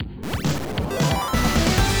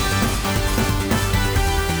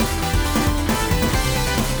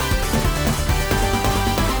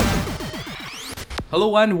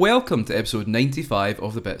Hello and welcome to episode 95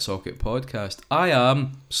 of the BitSocket podcast. I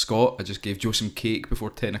am Scott. I just gave Joe some cake before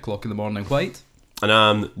 10 o'clock in the morning. White. And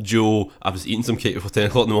I'm Joe. I was eating some cake before 10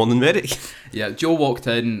 o'clock in the morning, Merrick. Yeah, Joe walked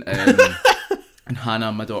in and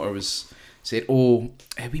Hannah, my daughter, said, we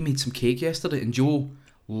made some cake yesterday. And Joe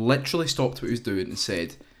literally stopped what he was doing and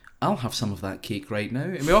said, I'll have some of that cake right now.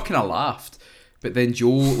 And we all kind of laughed. But then Joe,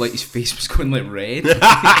 like, his face was going like red.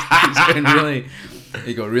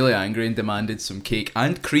 He got really angry and demanded some cake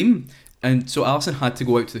and cream. And so Alison had to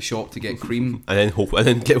go out to the shop to get cream. and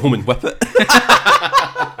then get home and whip it.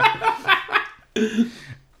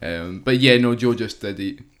 But yeah, no, Joe just did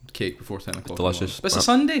eat cake before 10 o'clock. Delicious. But it's a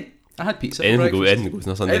Sunday. I had pizza. Anything goes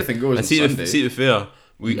on a Sunday. Anything goes on Sunday. See, to be fair,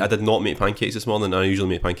 I did not make pancakes this morning. I usually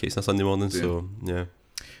make pancakes on a Sunday morning, so yeah.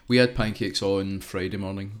 We had pancakes on Friday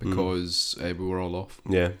morning because we were all off.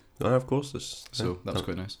 Yeah, of course. So that was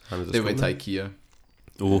quite nice. They went to IKEA.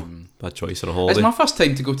 Bad choice on a holiday. It's my first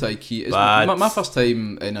time to go to IKEA. It's my first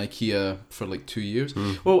time in IKEA for like 2 years.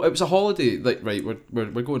 Well, it was a holiday. Like, right,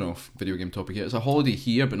 we're going off video game topic here. It's a holiday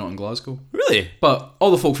here, but not in Glasgow. Really? But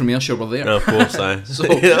all the folk from Ayrshire were there. Oh, of course, aye. so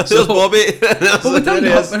Bobby.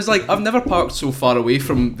 I was like, I've never parked so far away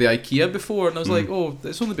from the IKEA before, and I was like,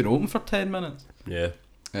 it's only been open for 10 minutes. Yeah.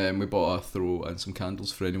 We bought a throw and some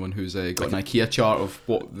candles for anyone who's got an IKEA chart of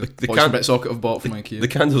what the boys from BitSocket have bought from IKEA. The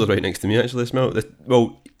candles are right next to me, actually.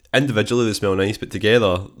 Individually they smell nice, but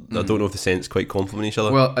together, I don't know if the scents quite complement each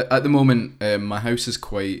other. Well, at the moment, my house is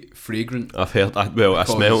quite fragrant. I've heard. I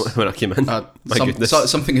smell when I came in. Goodness.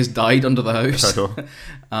 Something has died under the house. I know.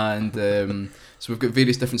 And so we've got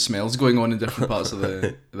various different smells going on in different parts of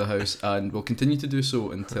the house, and we'll continue to do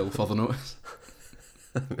so until further notice.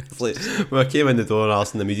 It's like, when I came in the door,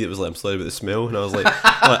 Alison immediately was like, I'm sorry about the smell, and I was like,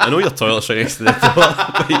 I know your toilet's right next to the door,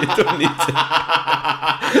 but you don't need to.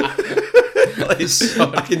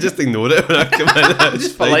 I can just ignore it when I come in. I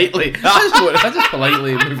just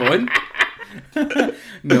politely move on.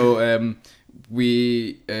 No,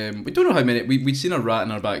 we don't know how many. We'd seen a rat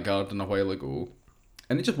in our back garden a while ago,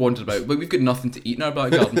 and it just wandered about. But we've got nothing to eat in our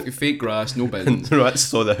back garden. We've got fake grass, no bins. And the rat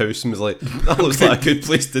saw the house and was like, that looks like a good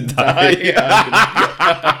place to die.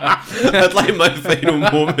 I'd like my final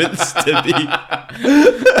moments to be.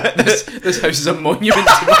 This house is a monument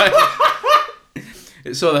to my.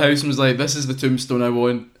 It saw the house and was like, this is the tombstone I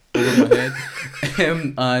want over my head.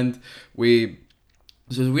 And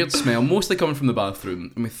there's a weird smell, mostly coming from the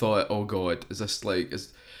bathroom, and we thought, oh god, is this like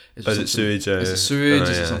is it sewage? Is it sewage?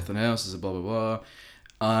 Is it something else? Is it blah blah blah?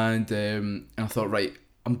 And I thought, right,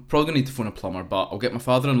 I'm probably going to need to phone a plumber, but I'll get my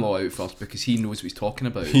father-in-law out first because he knows what he's talking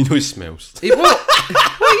about. He knows smells. He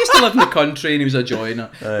used to live in the country and he was a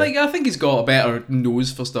joiner. Like, I think he's got a better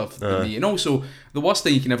nose for stuff than me. And also, the worst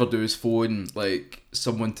thing you can ever do is phone like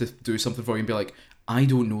someone to do something for you and be like, I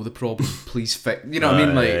don't know the problem, please fix. You know what I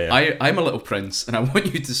mean? Like, I'm a little prince and I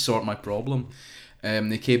want you to sort my problem.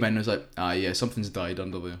 They came in and was like, something's died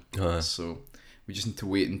under there. So we just need to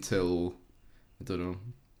wait until, I don't know,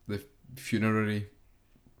 the funerary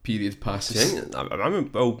period passes. See,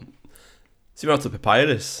 we went to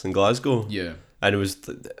Papyrus in Glasgow. Yeah. And it was,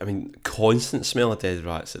 constant smell of dead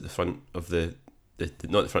rats at the front of the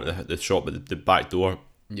not the front of the shop, but the back door.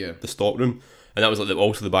 Yeah. The stock room. And that was like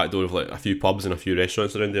also the back door of like a few pubs and a few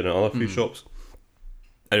restaurants around there and other few shops.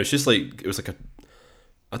 And it was just like, it was like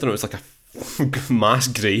a mass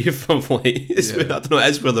grave of like, I don't know, it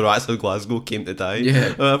is where the rats of Glasgow came to die.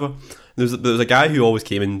 Yeah. However, there was a guy who always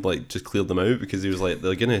came and like just cleared them out because he was like,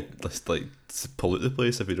 they're gonna just like pollute the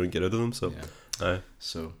place if we don't get rid of them. So,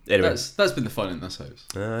 so anyway, that's been the fun in this house.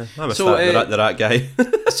 I miss the rat guy.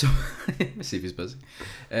 So let's see if he's busy.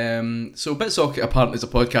 So BitSocket apparently is a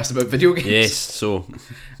podcast about video games. Yes. So,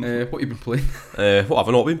 what have you been playing? What have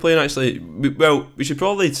I not been playing actually? We should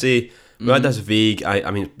probably say. We had this vague,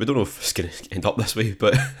 we don't know if it's going to end up this way,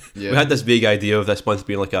 but we had this vague idea of this month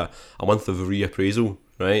being like a month of reappraisal,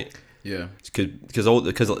 right? Yeah. Because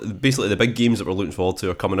basically the big games that we're looking forward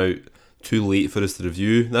to are coming out too late for us to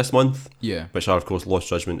review this month. Yeah. Which are, of course, Lost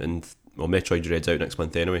Judgment and, Metroid Dread's out next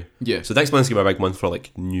month anyway. Yeah. So next month's going to be a big month for,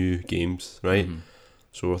 like, new games, right? Mm-hmm.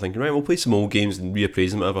 So we're thinking, right, we'll play some old games and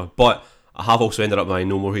reappraise them, whatever. But I have also ended up buying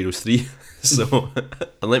No More Heroes 3. So,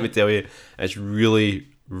 and let me tell you, it's really,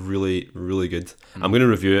 really, really good. I'm going to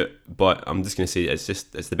review it, but I'm just going to say it's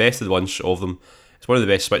the best of the bunch of them. It's one of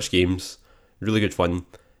the best Switch games. Really good fun.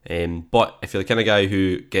 But if you're the kind of guy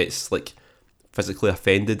who gets like physically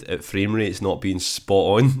offended at frame rates not being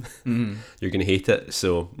spot on, you're going to hate it.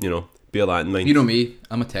 So, bear that in mind. You know me,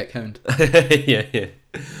 I'm a tech hound. yeah.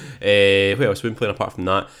 What else have we been playing apart from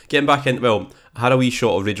that? Getting back in, I had a wee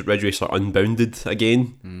shot of Ridge Racer Unbounded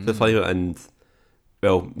again for the flyer, and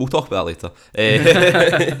well, we'll talk about that later.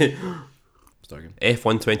 Start again.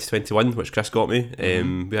 F1 2021, which Chris got me.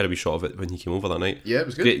 We had a wee shot of it when he came over that night. Yeah, it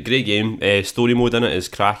was good. Great game. Story mode in it is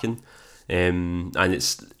cracking, and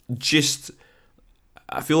it's just.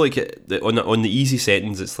 I feel like on the easy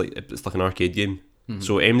settings, it's like an arcade game.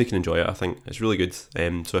 So anybody can enjoy it. I think it's really good.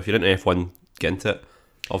 So if you're into F1, get into it.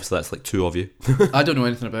 Obviously, that's like 2 of you. I don't know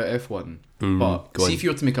anything about F1, but go see on. if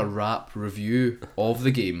you were to make a rap review of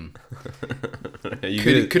the game,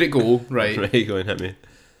 Could could it go right? Right, go and hit me.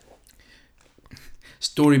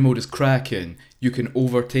 Story mode is cracking. You can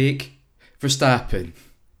overtake Verstappen.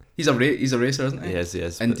 He's a racer, isn't he? He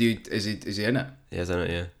is. And but is he in it? he is in it,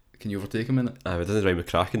 yeah. Can you overtake him in it? But it doesn't rhyme with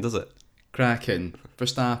Kraken, does it? Kraken,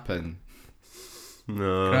 Verstappen,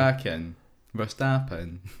 No. Kraken,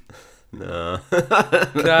 Verstappen, No.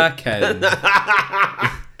 Kraken.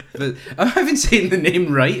 Am I even saying the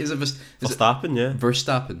name right? Is it Verstappen, yeah.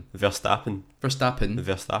 Verstappen? Verstappen. Verstappen.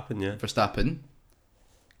 Verstappen, yeah. Verstappen.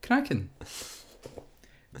 Kraken.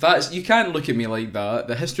 That's, you can't look at me like that.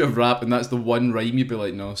 The history of rap, and that's the one rhyme you'd be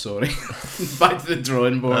like, no, sorry. Back to the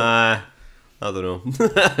drawing board. I don't know. I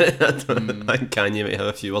think Kanye might have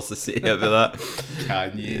a few words to say about that.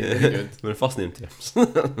 Kanye, very good. We're in first name terms.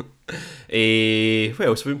 What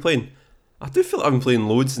else have we been playing? I do feel like I've been playing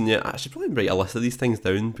loads, and yet I should probably write a list of these things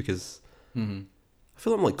down because I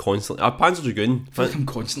feel like I'm like constantly. Panzer Dragoon. I feel like I'm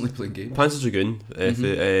constantly playing games. Panzer Dragoon,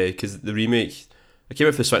 because the remake. I came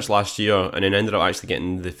out for the Switch last year and then ended up actually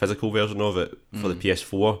getting the physical version of it for the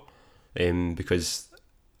PS4, because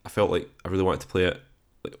I felt like I really wanted to play it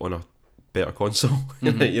like on a better console,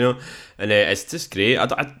 you know. And it's just great. I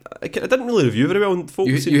didn't really review very well.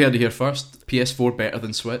 Folks, You heard it here first. PS4 better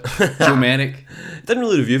than Switch. Joe Merrick. Didn't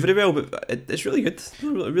really review very well, but it's really good.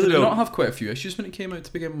 Really Did it well. not have quite a few issues when it came out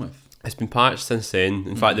to begin with? It's been patched since then.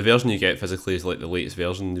 In fact, the version you get physically is like the latest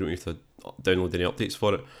version. You don't have to download any updates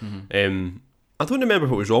for it. I don't remember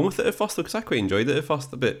what was wrong with it at first though, because I quite enjoyed it at first.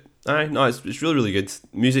 But it's really, really good.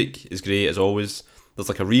 Music is great as always. There's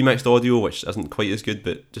like a remixed audio which isn't quite as good,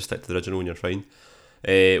 but just stick to the original and you're fine.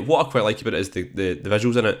 What I quite like about it is the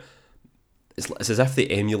visuals in it. It's as if they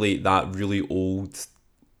emulate that really old,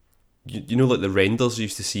 you know, like the renders you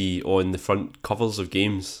used to see on the front covers of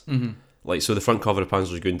games. Like, so the front cover of Panzer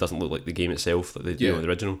Dragoon doesn't look like the game itself that they do on the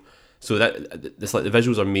original. So that it's like the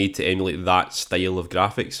visuals are made to emulate that style of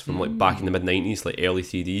graphics from like back in the mid-90s, like early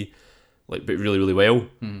 3D, like, but really, really well.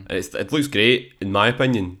 And it looks great in my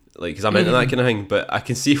opinion, like, because I'm into that kind of thing. But I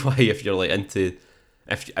can see why if you're like into,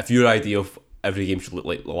 if your idea of every game should look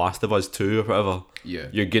like The Last of Us 2 or whatever,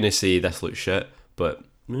 you're gonna say this looks shit. But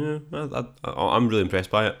yeah, I'm really impressed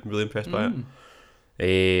by it. And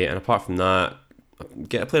apart from that, I'm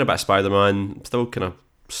playing a bit of Spider-Man. I'm still kind of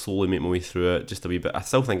slowly make my way through it just a wee bit. I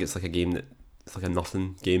still think it's like a game it's like a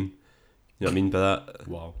nothing game. You know what I mean by that?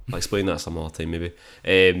 Wow. I'll explain that some other time maybe.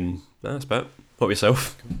 That's about it. What about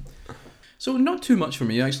yourself? So not too much for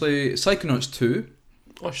me actually. Psychonauts 2.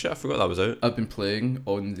 Oh shit, I forgot that was out. I've been playing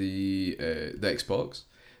on the Xbox,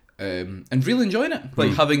 and really enjoying it.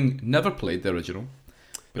 Like, having never played the original.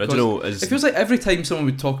 It feels like every time someone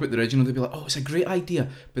would talk about the original, they'd be like, "Oh, it's a great idea,"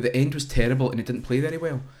 but the end was terrible and it didn't play very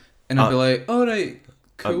well. And I'd be like, "All right,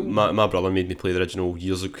 cool." My brother made me play the original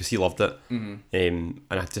years ago because he loved it, and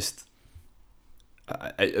I just,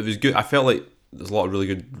 it was good. I felt like there's a lot of really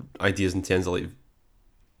good ideas in terms of like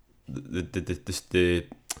the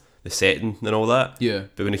setting and all that. Yeah.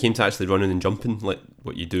 But when it came to actually running and jumping, like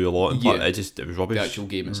what you do a lot, it was rubbish. The actual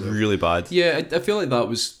game itself. Really bad. Yeah, I feel like that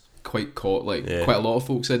was quite caught. Like, quite a lot of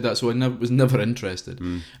folks said that, so I was never interested.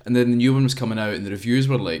 And then the new one was coming out, and the reviews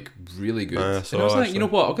were like really good. And I was like, you know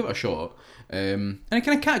what, I'll give it a shot. And it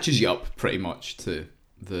kind of catches you up pretty much to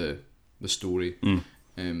the story.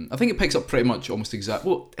 I think it picks up pretty much almost exact.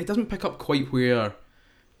 Well, it doesn't pick up quite where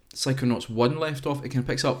Psychonauts 1 left off. It kind of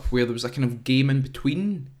picks up where there was a kind of game in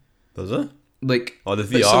between. Does it? Like, the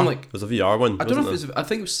VR. There's a VR one. I don't know if it was. I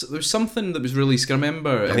think there was something that was released. I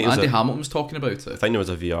remember Andy Hamilton was talking about it. I think there was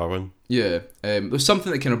a VR one. Yeah, there's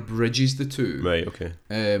something that kind of bridges the two. Right. Okay.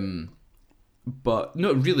 But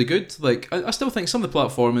no, really good. Like, I still think some of the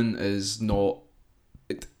platforming is not.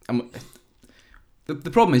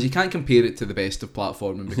 The problem is you can't compare it to the best of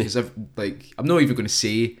platforming because I'm not even going to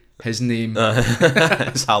say his name.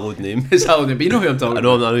 His hallowed name. His hallowed name. But you know who I'm talking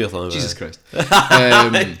about. I know you're talking about. Jesus Christ.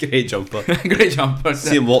 Great jumper. Great jumper.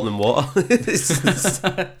 See him walking in water.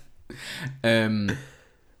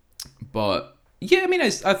 But yeah, I mean, I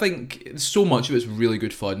think so much of it's really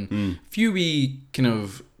good fun. Few wee kind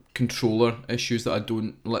of controller issues that I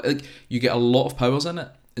don't like. Like, you get a lot of powers in it,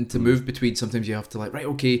 and to move between, sometimes you have to like, right,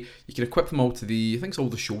 okay, you can equip them all to I think it's all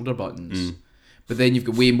the shoulder buttons. But then you've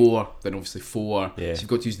got way more than obviously 4. Yeah. So you've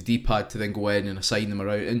got to use the D-pad to then go in and assign them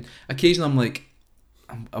around. And occasionally I'm like,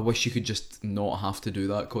 I wish you could just not have to do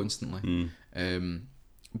that constantly.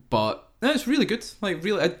 But no, it's really good. Like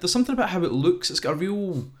really, there's something about how it looks. It's got a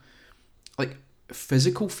real like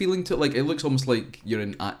physical feeling to it. Like it looks almost like you're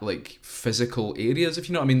in like physical areas, if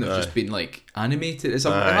you know what I mean. They've just been like animated. It's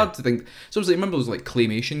hard to think. It's almost like, remember those like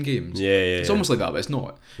claymation games? It's almost like that, but it's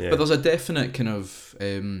not. But there's a definite kind of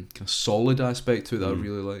solid aspect to it that I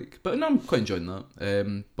really like. But no, I'm quite enjoying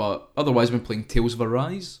that. But otherwise, I've been playing Tales of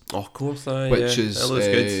Arise. Oh, of course, which is that looks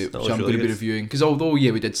good. which I'm going to be reviewing, because although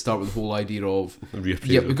we did start with the whole idea of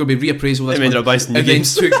reappraisal. we're going to be reappraisal this ended up buying some new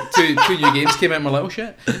games. two new games came out and we're like, oh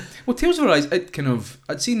shit. Well, Tales of Arise,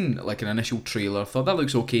 I'd seen like an initial trailer, thought that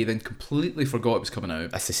looks okay, then completely forgot it was coming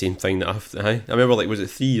out. That's the same thing that I remember, like, was it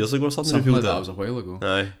 3 years ago or something? Like that was a while ago.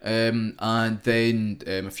 And then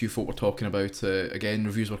a few folk were talking about it again.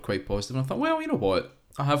 Reviews were quite positive, and I thought, well, you know what,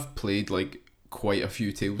 I have played like quite a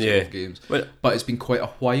few Tales of games, but it's been quite a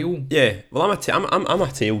while. Yeah, well, I'm a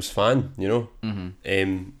Tales fan, you know.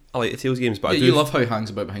 I like the Tales games, but you love how he hangs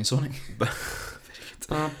about behind Sonic. But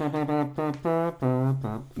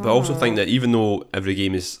I also think that even though every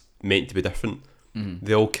game is meant to be different,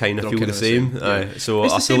 they all kind of feel the same. So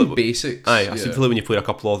it's I the feel same like basics. I feel like when you play a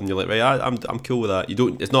couple of them, you're like, right, I'm cool with that. You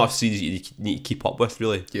don't. It's not a series you need to keep up with,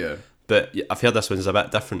 really. Yeah. But I've heard this one's a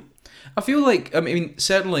bit different. I feel like, I mean,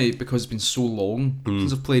 certainly because it's been so long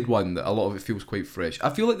since I've played one, that a lot of it feels quite fresh. I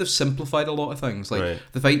feel like they've simplified a lot of things. Like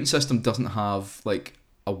the fighting system doesn't have like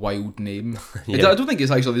a wild name. I don't think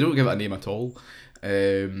it's actually, they don't give it a name at all.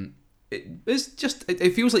 It's just,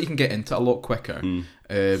 it feels like you can get into it a lot quicker.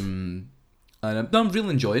 And I'm really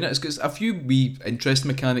enjoying it. It's got a few wee interesting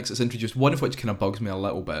mechanics that's introduced, one of which kind of bugs me a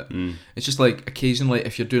little bit. It's just like occasionally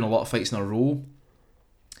if you're doing a lot of fights in a row,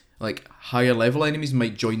 like higher level enemies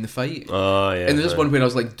might join the fight. And there's one where I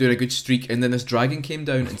was like doing a good streak, and then this dragon came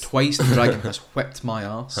down, and twice the dragon has whipped my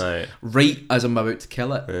ass right as I'm about to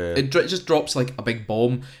kill it. It just drops like a big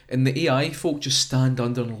bomb, and the AI folk just stand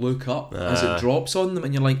under and look up as it drops on them,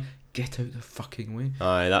 and you're like, get out the fucking way.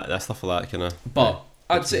 That stuff like that kind of. But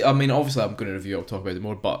I'd say, I mean, obviously I'm going to review it, I'll talk about it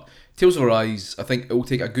more, but Tales of Arise, I think it will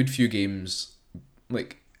take a good few games.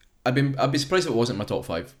 Like, I'd be surprised if it wasn't my top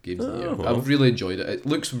 5 games of the year. Well. I've really enjoyed it. It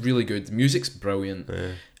looks really good. The music's brilliant,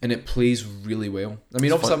 and it plays really well. I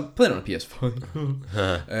mean, obviously I'm playing it on a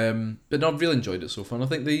PS5, but no, I've really enjoyed it so far. And I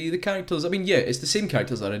think the characters. I mean, it's the same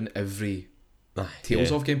characters that are in every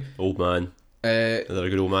Tales of game. Old man. Is there a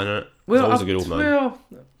good old man in it? Well, always a good old man.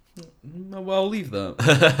 Well, I'll leave that.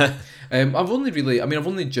 I've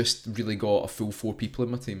only just really got a full 4 people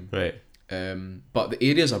in my team. Right. But the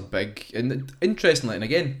areas are big, and interestingly, and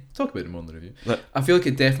again, talk about it more in the review. I feel like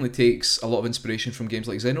it definitely takes a lot of inspiration from games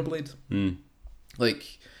like Xenoblade.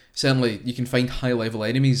 Like, certainly you can find high level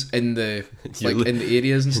enemies in the in the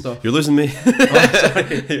areas and stuff. You're losing me.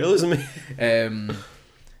 Sorry. You're losing me.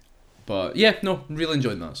 But yeah, no, really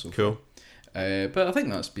enjoying that. So cool. But I think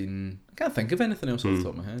that's been. I can't think of anything else off the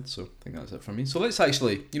top of my head, so I think that's it for me. So let's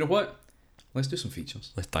actually, you know what? Let's do some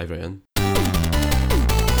features. Let's dive right in.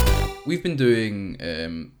 We've been doing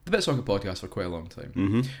the Bit Soccer podcast for quite a long time,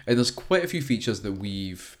 and there's quite a few features that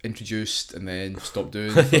we've introduced and then stopped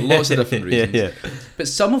doing for lots of different reasons. But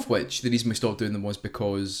some of which, the reason we stopped doing them was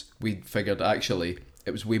because we figured actually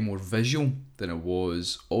it was way more visual than it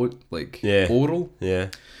was oral. Yeah.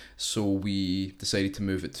 So we decided to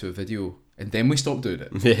move it to a video, and then we stopped doing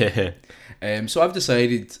it. So I've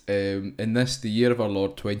decided in the year of our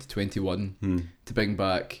Lord 2021 to bring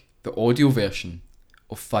back the audio version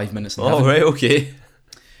of 5 Minutes in Heaven. Oh, right, okay.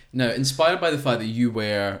 Now, inspired by the fact that you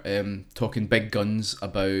were talking big guns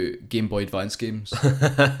about Game Boy Advance games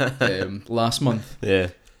last month,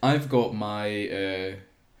 I've got my,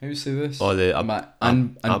 how do you say this? Oh, my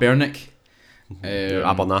Anbernic.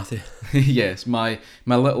 Abernathy. Yes, my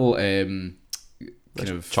little kind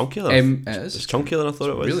of chunkier. It's chunkier than I thought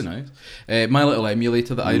it was. Really nice. My little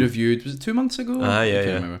emulator that I reviewed, was it 2 months ago? I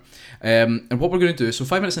can't remember. And what we're going to do, so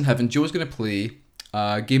 5 Minutes in Heaven, Joe's going to play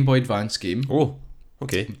a Game Boy Advance game. Oh,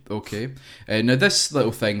 okay. Now this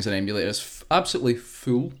little thing's an emulator. It's absolutely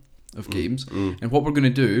full of games. And what we're going to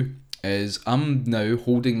do is I'm now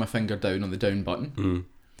holding my finger down on the down button.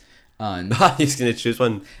 And he's going to choose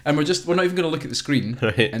one. And we're not even going to look at the screen.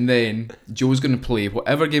 Right. And then Joe's going to play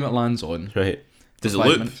whatever game it lands on. Right. Does it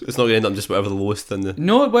loop? Minutes. It's not going to end up just whatever the lowest in the...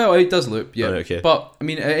 No, well, it does loop, yeah. Right, okay. But, I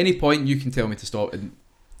mean, at any point you can tell me to stop. And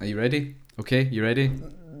are you ready? Okay, you ready?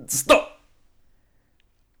 Stop!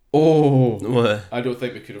 Oh! What? I don't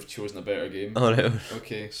think we could have chosen a better game. Oh, right.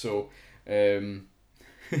 Okay, so...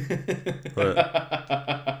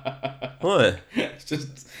 What?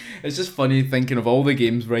 It's just funny thinking of all the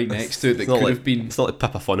games right next to it that could have been. It's not like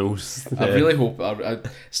Pippa Funnels. I really hope.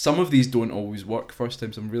 Some of these don't always work first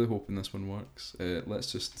time, so I'm really hoping this one works.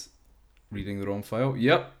 Let's just reading the wrong file.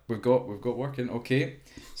 Yep, we've got working. Okay,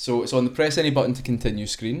 so it's on the press any button to continue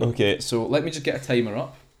screen. Okay. So let me just get a timer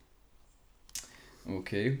up.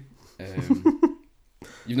 Okay.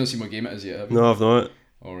 You've not seen what game it is yet, have you? No, I've not.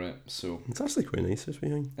 All right. So It's actually quite nice, this wee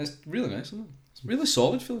thing. it's really nice, isn't it? It's really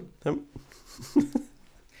solid feeling. Yep.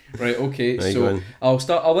 Right. Okay. Right, go So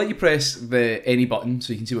on. I'll let you press the any button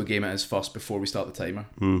so you can see what game it is first before we start the timer.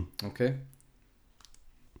 Okay.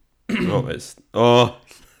 Oh,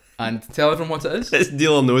 And tell everyone what it is. it's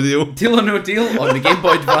Deal or No Deal. Deal or No Deal on the Game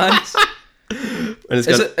Boy Advance. And it's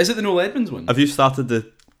Is it the Noel Edmonds one? Have you started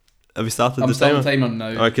the I'm timer? starting the timer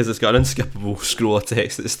now. Because it's got an unskippable scroll of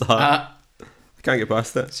text at the start. I can't get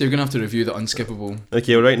past it. So you're gonna have to review the unskippable.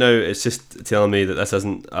 Okay, well, right now it's just telling me that this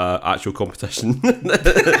isn't actual competition.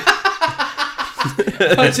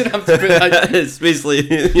 Imagine have to put that. It's basically,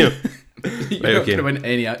 You're Right, not okay. gonna win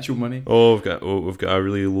any actual money. we've got a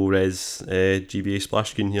really low res GBA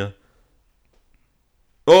splash screen here.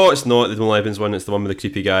 Oh, it's not the Noel Evans one. It's the one with the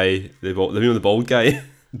creepy guy, the bald guy.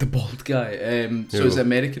 The bald guy. So Here it's we the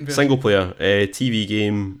American version. Single player, TV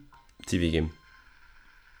game.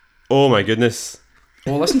 Oh my goodness!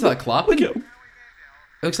 Oh, listen to that clapping. Look at It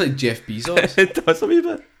looks like Jeff Bezos. it does a wee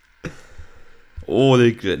bit. Oh,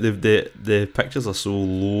 the pictures are so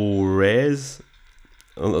low res.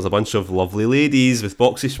 And there's a bunch of lovely ladies with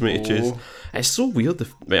boxes for me to choose. It's so weird.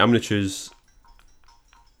 Right, I'm gonna choose.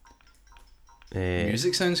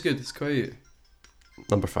 Music sounds good. It's quite.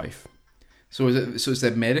 Number 5. So is it? So it's the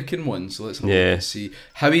American one. So let's have a Yeah. look and see.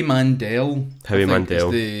 Howie Mandel. Howie I think,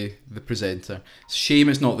 Mandel. is the presenter. Shame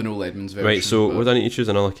it's not the Noel Edmonds version. Right, so but what do I need to choose?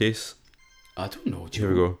 Another case. I don't know. Here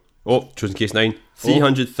we go. Oh, chosen case 9.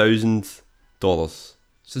 $300,000.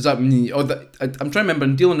 So does that mean? I'm trying to remember.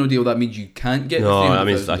 In Deal or No Deal, that means you can't get. No, the that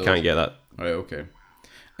means I $300,000. can't get that. Right. Okay.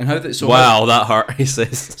 And how the Wow, that hurt. He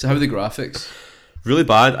says. So how are the graphics? Really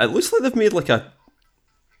bad. It looks like they've made like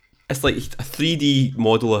it's like a 3D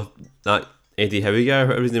model of that Eddie Howie guy or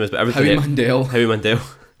whatever his name is, but everything. Howie Mandel. Howie Mandel.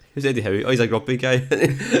 Who's Eddie Howie? Oh, he's a rugby guy.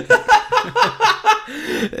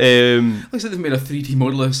 Looks like they've made a 3D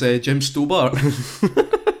model of Jim Stobart.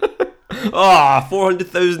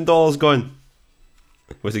 $400,000 gone.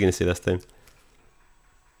 What's he going to say this time?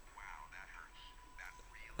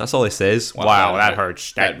 That's all he says. Wow, that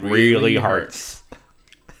hurts. That really hurts.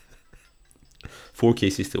 4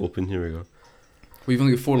 cases to open. Here we go. We've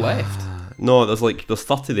only got 4 left. No, there's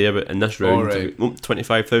 30 there, but in this round, right.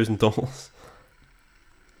 $25,000.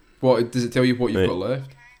 What does it tell you what you've got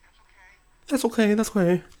left? That's okay.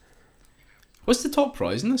 What's the top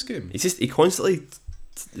prize in this game? He constantly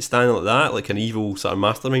standing like that, like an evil sort of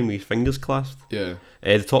mastermind with his fingers clasped. Yeah.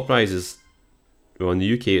 The top prize is, well, in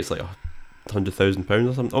the UK it's like £100,000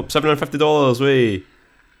 or something. Oh, $750. Way.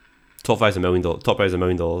 Top prize $1 million. Top prize $1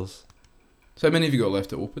 million. So how many have you got left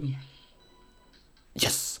to open?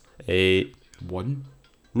 Yes. 1.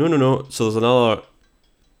 No. So there's another.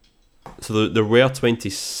 So there were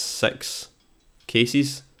 26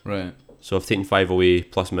 cases. Right. So I've taken 5 away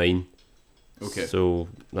plus mine. Okay. So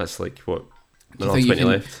that's like what? Do you, Another think 20 you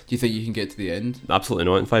can, left. do you think you can get to the end? Absolutely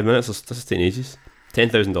not. In 5 minutes. This is taking ages.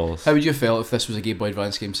 $10,000. How would you have felt if this was a Game Boy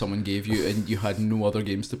Advance game someone gave you and you had no other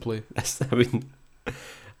games to play? I mean,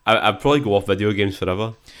 I'd probably go off video games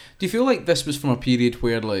forever. Do you feel like this was from a period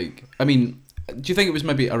where, like, I mean, do you think it was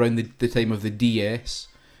maybe around the time of the DS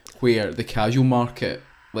where the casual market,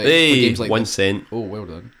 like, for games like 1 this, cent. oh, well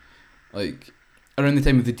done. Like, around the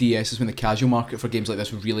time of the DS is when the casual market for games like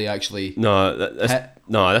this really actually No, hit.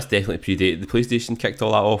 that's definitely predated. The PlayStation kicked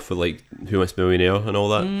all that off with like Who Wants to Be a Millionaire and all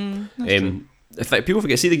that. In fact, people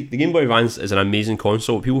forget. See, the Game Boy Advance is an amazing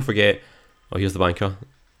console. People forget. Oh, here's the banker.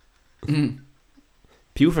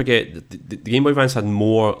 People forget that the Game Boy Advance had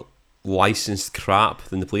more licensed crap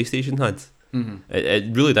than the PlayStation had.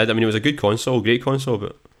 It really did. I mean, it was a good console, great console,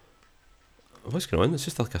 but what's going on? It's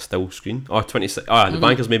just like a still screen. Oh, 26. The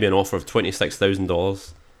banker's maybe an offer of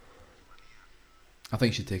 $26,000. I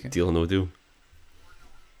think you should take it. Deal or no deal?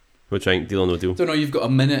 We're trying deal or no deal. Don't know, you've got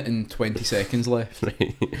 1 minute and 20 seconds left.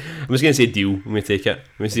 Right. I'm just going to say deal. I'm going to take it. I'm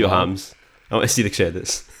going to see what happens. I want to see the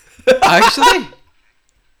credits. Actually?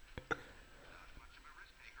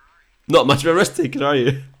 Not much of a risk taker, are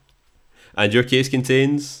you? And your case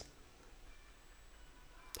contains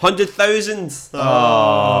 100,000.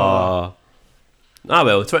 Ah,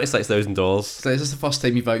 well, $26,000. So is this the first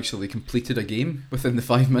time you've actually completed a game within the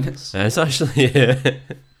 5 minutes? It's actually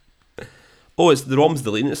oh, it's the ROM's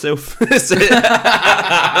deleting itself. It's a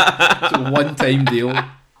one-time deal.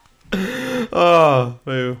 Oh,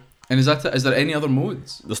 well. And is there any other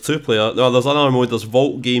modes? There's 2 player. No, there's another mode. There's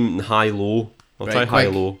Vault Game and High Low. I'll try High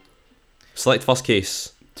Low. Select first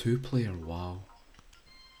case. 2 player, wow.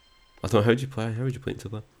 I don't know, how would you play it in 2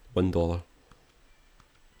 player? $1.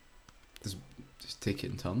 Just take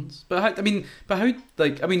it in turns. But how,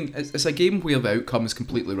 it's a game where the outcome is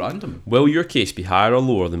completely random. Will your case be higher or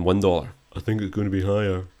lower than $1? I think it's going to be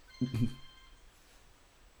higher.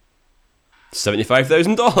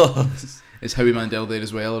 $75,000. Is Howie Mandel there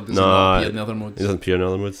as well, or does he not appear in the other modes? He doesn't appear in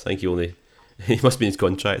other modes. I think he must be in his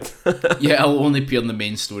contract. Yeah, I'll only appear in the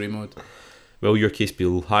main story mode. Will your case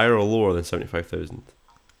be higher or lower than 75,000?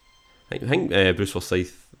 I think Bruce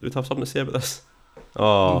Forsyth would have something to say about this.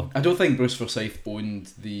 Oh, I don't think Bruce Forsyth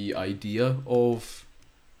owned the idea of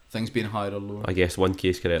things being higher or lower. I guess one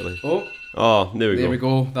case correctly. Oh, there we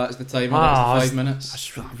go. That's the timer. That's the 5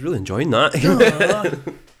 minutes. I'm really enjoying that.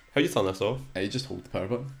 How do you turn this off? You just hold the power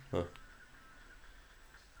button.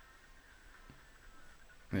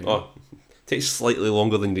 Oh, takes slightly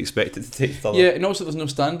longer than you expect it to take. Yeah, and also there's no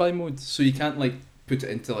standby mode, so you can't put it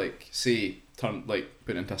into put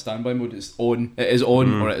it into a standby mode. It's on. It is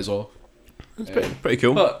on or it is off. It's pretty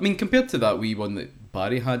cool. But I mean, compared to that wee one that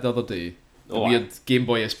Barry had the other day, the weird Game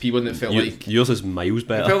Boy SP one that felt like yours is miles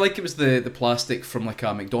better. It felt like it was the plastic from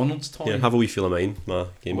a McDonald's toy. Yeah, have a wee feel of mine, my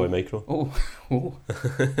Game Boy Micro.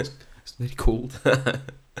 It's very cold. Look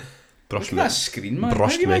at that screen, man. How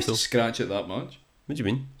do you manage to scratch it that much? What do you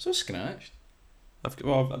mean? So scratched. I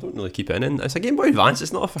don't really keep it in. It's a Game Boy Advance.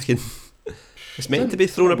 It's not a fucking. It's meant to be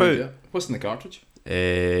thrown about. What's in the cartridge?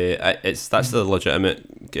 That's the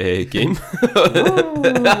legitimate game. Is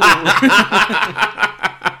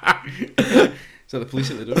that the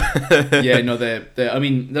police at the door? Yeah, no. I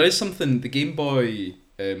mean, there is something. The Game Boy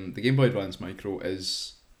Advance Micro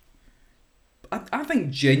is, I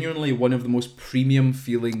think, genuinely one of the most premium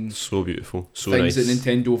feeling, so beautiful, so things nice that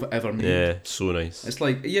Nintendo have ever made. Yeah, so nice. It's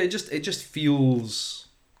it just feels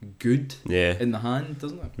good. Yeah, in the hand,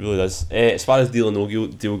 doesn't it? It really does. As far as deal or no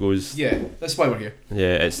deal goes, yeah, that's why we're here.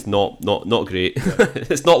 Yeah, it's not great.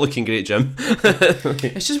 It's not looking great, Jim.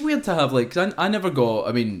 It's just weird to have cause I never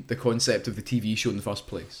got the concept of the TV show in the first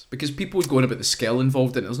place, because people would go on about the skill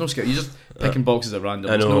involved in it. There's no skill. You're just picking boxes at random.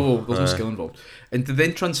 There's no skill involved. And to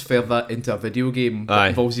then transfer that into a video game that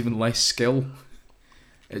involves even less skill,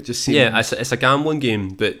 it just seems... Yeah, it's a gambling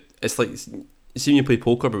game, but it's like, see when you play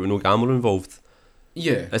poker but with no gambler involved.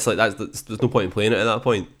 Yeah, it's like there's no point in playing it at that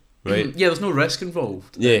point, right? Yeah, there's no risk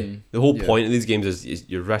involved. Yeah, the whole point of these games is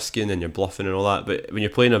you're risking and you're bluffing and all that. But when you're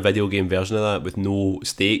playing a video game version of that with no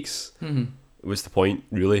stakes, what's the point,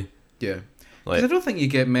 really? Yeah, because I don't think you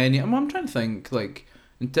get many. I'm trying to think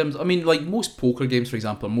in terms. Most poker games, for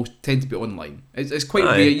example, tend to be online. It's quite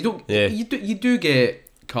rare. You don't. Yeah. You do get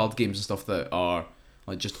card games and stuff that are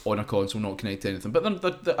just on a console, not connected to anything. But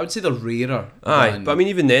I would say they're rarer. But I mean,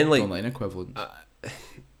 even then, online equivalent.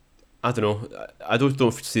 I don't know. I don't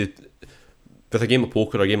see with a game of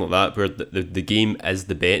poker or a game like that where the game is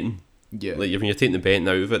the betting. Yeah. When you're taking the betting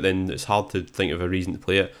out of it, then it's hard to think of a reason to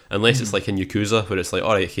play it. Unless it's like in Yakuza, where it's like,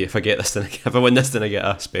 alright, okay, if I win this, then I get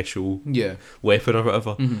a special weapon or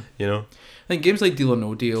whatever. You know. I think games like Deal or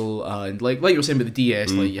No Deal and like you were saying about the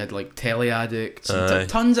DS, you had Teleaddicts and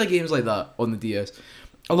tons of games like that on the DS.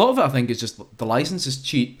 A lot of it, I think, is just the license is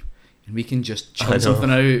cheap. And we can just churn something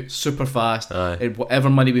out super fast. And whatever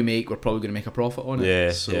money we make, we're probably going to make a profit on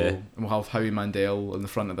it. And we'll have Howie Mandel in the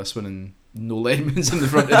front of this one and Noel Edmonds in the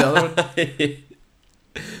front of the other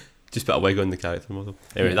one. Just put a wig on the character model.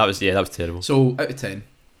 Anyway, that was terrible. So, out of 10,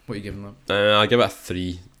 what are you giving that? I'll give it a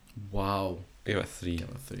 3. Wow. I'll give it a 3.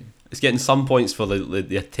 It's getting some points for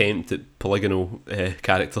the attempt at polygonal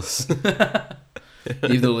characters.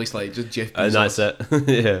 Even though it looks like just Jeff Bezos. And that's it.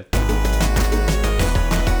 Yeah.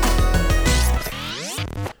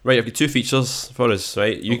 Right, I've got 2 features for us,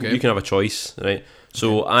 right? You can have a choice, right?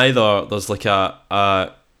 So either there's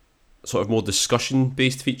a sort of more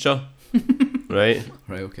discussion-based feature, right?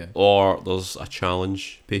 Right, okay. Or there's a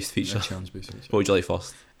challenge-based feature. What would you like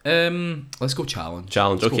first? Let's go challenge.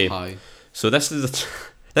 Let's go high. So this is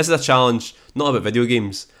a challenge, not about video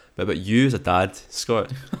games, but about you as a dad,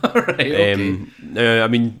 Scott. Right, okay. Now, I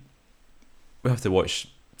mean, we have to watch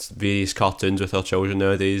various cartoons with our children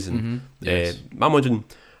nowadays, and I'm wondering,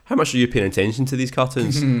 how much are you paying attention to these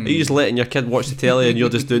cartoons? Are you just letting your kid watch the telly and you're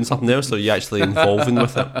just doing something else, or are you actually involving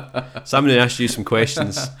with it? So I'm going to ask you some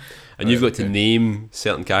questions, and you've got to name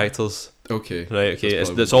certain characters. Okay. Right, okay.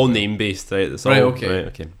 It's all name based, right?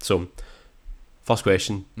 Okay. So, first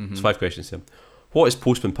question. There's 5 questions here. What is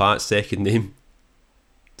Postman Pat's second name?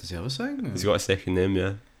 Does he have a second name? He's got a second name,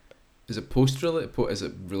 yeah. Is it post-related? Is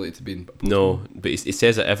it related to being... No, but he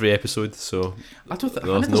says it every episode, so... I don't think...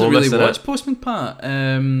 There's I no really missing watch it. Postman Pat.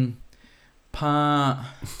 Pat...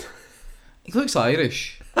 He looks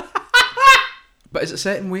Irish. But is it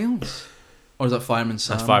set in Wales? Or is that Fireman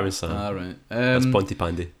Sam? That's Fireman Sam. Ah, right. That's Ponty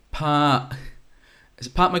Pandy. Pat... Is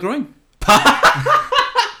it Pat McGroin?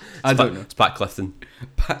 I don't know. It's Pat Clifton.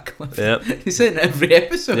 Pat Clifton. Yeah. He's in every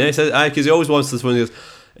episode. Yeah, he says, because he always wants this one. He goes,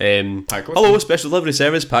 Pat Clifton. hello, special delivery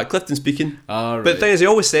service, Pat Clifton speaking. Ah, right. But the thing is, he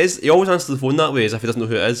always answers the phone that way as if he doesn't know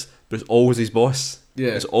who it is, but it's always his boss. Yeah.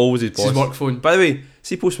 It's always his It's boss. his work phone. By the way,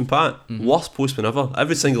 see Postman Pat, worst postman ever.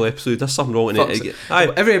 Every single episode, there's something wrong with it.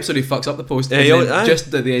 Every episode he fucks up the post, Yeah, and he then always- aye.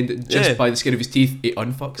 just at the end, just Yeah. by the skin of his teeth, he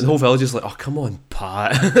unfucks The whole village is like, oh, come on,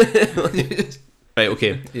 Pat. it. Right,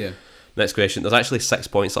 okay. Yeah. Next question. There's actually 6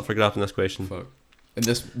 points up for grabs in this question. Fuck. And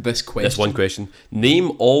this question. This one question.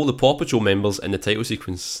 Name all the Paw Patrol members in the title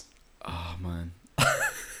sequence. Oh man.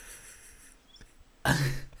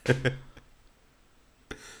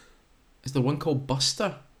 Is there one called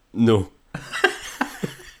Buster? No.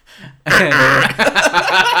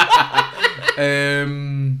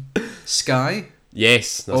 Sky.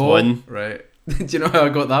 Yes, that's one. Right. Do you know how I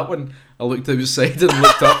got that one? I looked outside and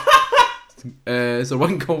looked up. Is there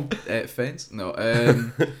one called Fence? No.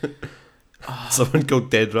 Someone called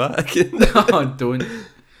Dead Rat. No, don't.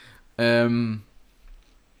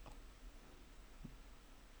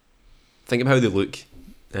 Think of how they look.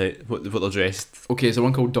 What they're dressed. Okay, is there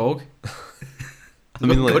one called Dog? I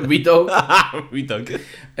mean, like, Called Wee Dog. we dug it.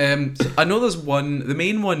 So I know there's one. The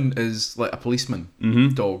main one is like a policeman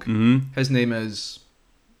dog. Mm-hmm. His name is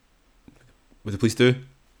What do the police do?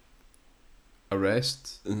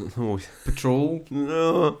 Arrest, No. Patrol,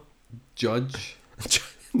 No. Judge.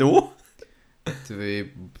 No. Do they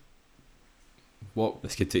what?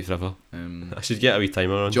 This could take forever. I should get a wee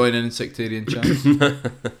timer on. Join in sectarian chants.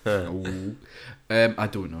 Oh. I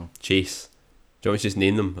don't know. Chase. Do you want me to just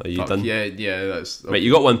name them? Are you Fuck, done? yeah, that's Right,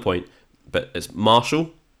 you got 1 point. But it's Marshall.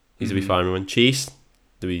 He's the wee Mhm. fireman one. Chase.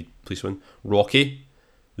 The wee police one. Rocky.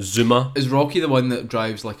 Zuma. Is Rocky the one that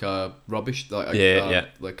drives like a rubbish, like a, Yeah.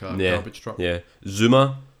 garbage truck? Yeah.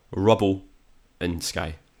 Zuma, Rubble, and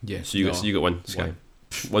Sky. Yeah. So you got one. Sky.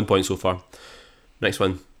 1 point so far. Next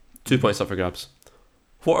one. 2 points up for grabs.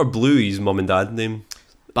 What are Bluey's mum and dad name?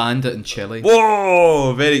 Bandit and Chili.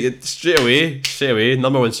 Whoa! Very good. Straight away.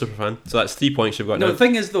 Number one superfan. So that's 3 points you've got No, now. the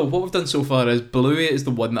thing is though, what we've done so far is Bluey is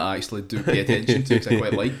the one that I actually do pay attention to because I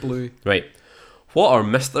quite like Bluey. Right. What are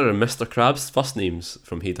Mr. and Mr. Krabs' first names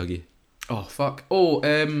from Hey Dougie? Oh fuck. Oh,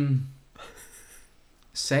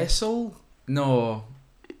 Cecil? No.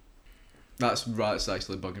 That's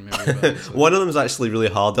actually bugging me a little bit. actually. One of them is actually really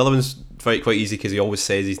hard. The other one's quite easy because he always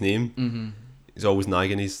says his name. Mhm. He's always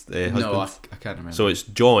nagging his husband. No, I can't remember. So it's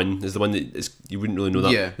John is the one that is, you wouldn't really know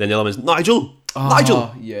that. Yeah. Then the other one's Nigel. Ah,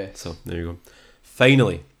 Nigel. yes. So there you go.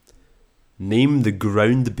 Finally, name the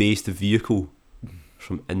ground-based vehicle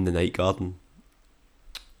from In the Night Garden.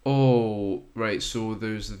 Oh, right. So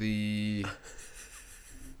there's the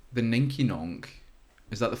Ninky Nonk.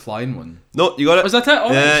 Is that the flying one? No, you got it. Was that it?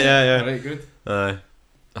 Oh, Yeah, shit. yeah. Right, good.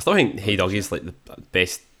 I still think Hey Duggie's like the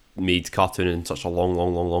best made cartoon in such a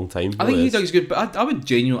long time. I think Really He is. Doug's good, but I would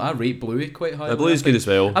genuinely I rate Bluey quite high. Bluey's good as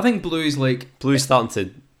well. I think Bluey's like Bluey's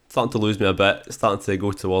starting to lose me a bit. Starting to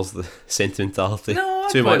go towards the sentimentality. no, I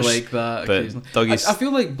too quite much, like that. but Occasionally. Dougie's- I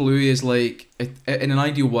feel like Bluey is like in an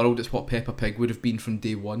ideal world, it's what Peppa Pig would have been from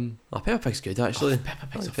day one. Peppa Pig's good actually. Peppa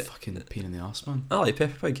Pig's a fucking pain in the arse, man. I like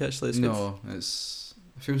Peppa Pig actually. It's No, it's.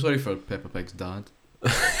 I feel sorry for Peppa Pig's dad.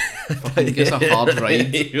 Fucking gets a hard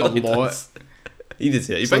ride He a really lot. does. He did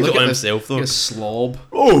it. He So brings look it on at himself though. Gets slob.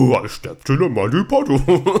 Oh, I stepped in a muddy puddle.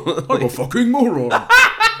 I'm a fucking moron. That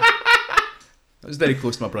was very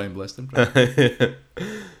close to my Brian Blessed impression.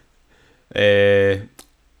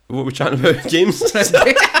 What were we chatting about? Games?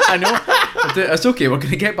 I know. It's okay, we're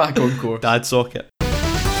going to get back on course. Dad socket.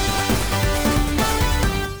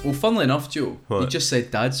 Well, funnily enough, Joe, What? you just said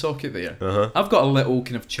dad socket there. Uh-huh. I've got a little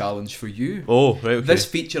kind of challenge for you. Oh, right, okay. This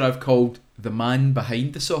feature I've called The Man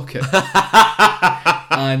Behind the Socket.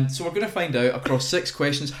 And so we're going to find out across 6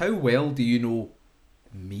 questions, how well do you know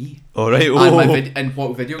me? All right. And, Oh, and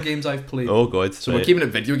what video games I've played. oh God. So we're keeping it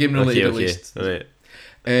video game related at okay. least. All right.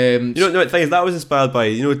 Um, You know, the thing is, that was inspired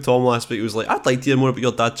by, Tom last week was like, I'd like to hear more about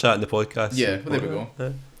your dad chat in the podcast. Yeah, well, there we go. Yeah.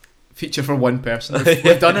 Feature for one person.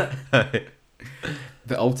 We've done it.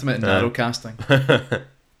 The ultimate in narrow casting.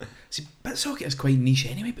 See, BitSocket is quite niche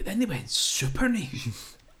anyway, but then they went super niche.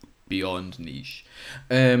 Beyond niche.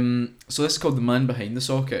 So this is called The Man Behind the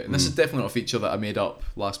Socket. And this is definitely not a feature that I made up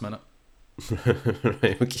last minute.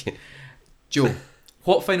 Right, okay. Joe,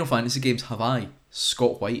 what Final Fantasy games have I,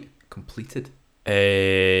 Scott White, completed?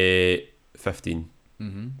 15.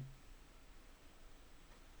 Mm-hmm. Is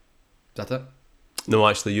that it? No,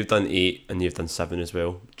 actually, you've done 8 and you've done 7 as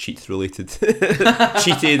well. Cheat related.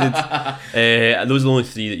 Cheated. Those are the only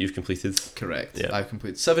 3 that you've completed. Correct. Yeah. I've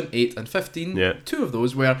completed 7, 8 and 15. Yeah. 2 of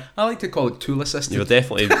those were, I like to call it tool assisted. You're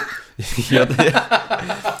definitely. You're definitely.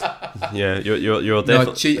 No,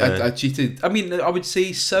 I cheated. I mean, I would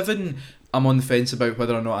say 7, I'm on the fence about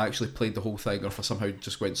whether or not I actually played the whole thing or if I somehow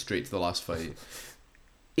just went straight to the last fight.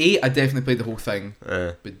 8, I definitely played the whole thing,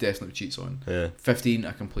 but definitely cheats on. 15,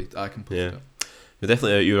 I completed it.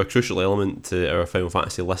 You're a crucial element to our Final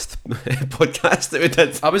Fantasy list podcast that we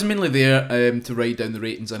did. I was mainly there to write down the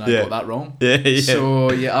ratings and I got that wrong. Yeah.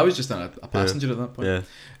 So, yeah, I was just a passenger at that point.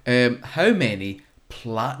 Yeah. How many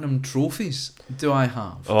platinum trophies do I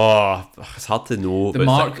have? Oh, it's hard to know.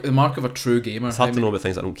 The mark of a true gamer. It's hard to know about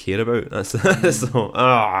things I don't care about. That's so.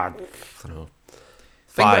 I don't know. 5.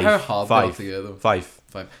 Think about how hard they are to get, though. 5.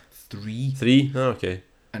 3. 3? Oh, okay.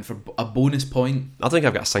 And for a bonus point... I don't think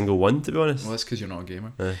I've got a single one, to be honest. Well, that's because you're not a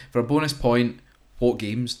gamer. For a bonus point, what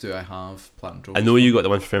games do I have platinum trophies? I know you got the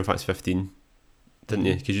one for Final Fantasy 15, didn't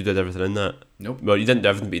you? Because you did everything in that. Nope. Well, you didn't do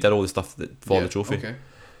everything, but you did all the stuff for the trophy. Okay.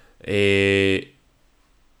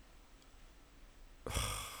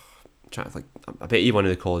 Trying to think. I bet you one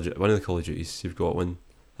of the Call of Duties. You've got one.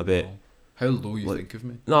 I bet. How low you think of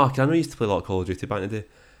me? No, because I know you used to play a lot of Call of Duty back in the day.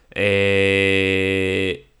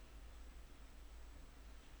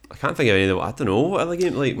 I can't think of any of them. I don't know. What other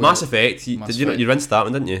game? Like Mass Effect. You rinsed that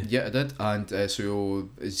one, didn't you? Yeah, I did. And so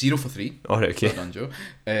 0 for 3. Alright, okay. Well done, Joe.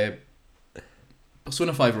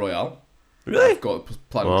 Persona 5 Royale. Really? I've got a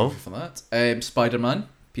platinum trophy for that. Spider-Man,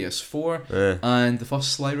 PS4, and the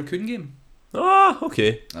first Sly Raccoon game. Ah,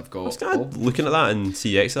 okay. I've got. I was kind of looking at that in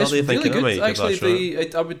CX It's earlier, really thinking good. I might Actually, give that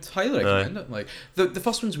a shot. I would highly recommend it. Like the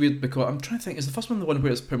first one's weird because I'm trying to think. Is the first one the one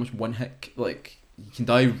where it's pretty much one hit? Like you can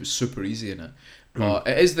die super easy in it. But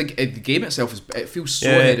it is the game itself it feels so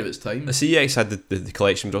ahead of its time. The CX had the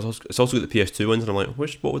collection, but it's also got the PS2 ones, and I'm like,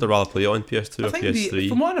 what would I rather play it on, PS2 or PS3?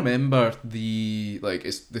 From what I remember, they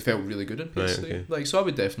felt really good on PS3. Right, okay. Like so, I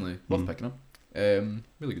would definitely worth picking up.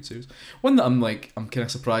 Really good series. One that I'm kind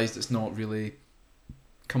of surprised it's not really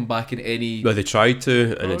come back in any. Well, they tried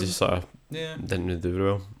to, and it just sort of didn't really do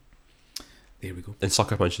very well. There we go. And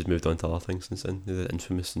Sucker Punch has moved on to other things since then. The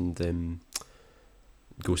Infamous and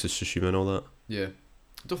Ghost of Tsushima and all that. Yeah.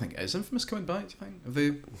 I don't think is Infamous coming back, do you think? Have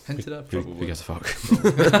they hinted at? Probably. Who gives a fuck?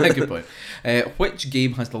 Good point. Which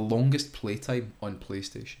game has the longest playtime on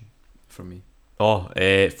PlayStation? For me. Oh,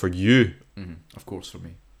 for you. Mm-hmm. Of course, for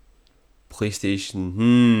me.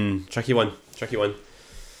 PlayStation. Tricky one.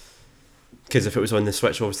 Because if it was on the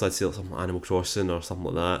Switch, obviously I'd say like something like Animal Crossing or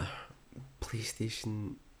something like that.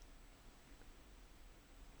 PlayStation.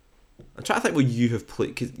 I'm trying to think what you have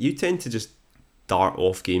played, because you tend to just dart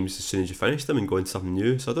off games as soon as you finish them and go into something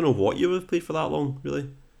new. So I don't know what you would have played for that long, really.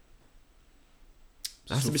 It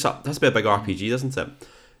has to be a big RPG, doesn't it?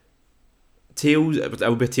 Tales, it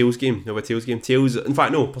would be a Tales game. Tales, in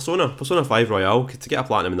fact, no, Persona 5 Royale. To get a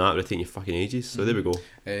platinum in that would have taken you fucking ages. So there we go.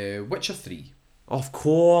 Witcher 3. Of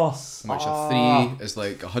course. Witcher 3 is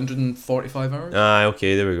like 145 hours.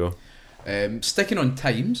 Okay, there we go. Sticking on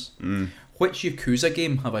times, which Yakuza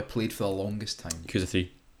game have I played for the longest time? Yakuza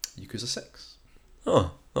 3. Yakuza 6.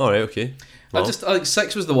 Oh, alright, okay. Well,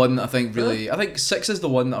 6 was the one that I think really. I think 6 is the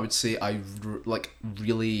one that I would say I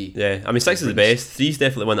really. Yeah, I mean 6 is the best. 3 is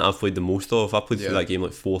definitely one that I've played the most of. I've played through that game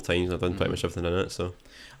like 4 times and I've done pretty much everything in it. So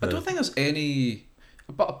I don't think there's any.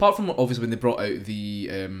 Apart from obviously when they brought out the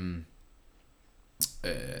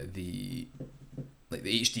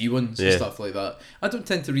HD ones and stuff like that, I don't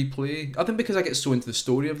tend to replay. I think because I get so into the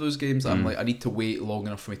story of those games, I'm like I need to wait long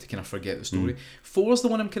enough for me to kind of forget the story. 4 is the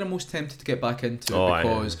one I'm kind of most tempted to get back into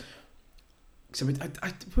because. Cause were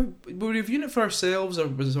we reviewing it for ourselves or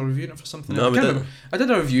was I reviewing it for something else? I did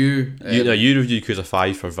a review. You reviewed Yakuza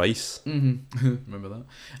 5 for Vice. Remember that.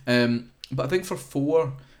 But I think for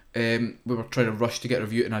 4, we were trying to rush to get a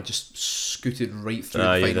review and I just scooted right through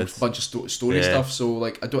the final bunch of story stuff. So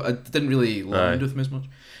like I didn't really land with them as much.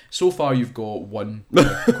 So far you've got one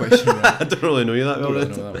question right. I don't really know you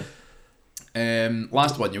that well.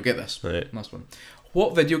 Last one, you'll get this. Right. Last one.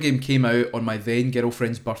 What video game came out on my then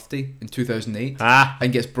girlfriend's birthday in 2008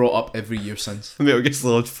 and gets brought up every year since? Metal Gear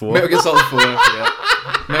Solid 4. Metal Gear Solid 4, yeah.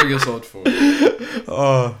 Metal Gear Solid 4.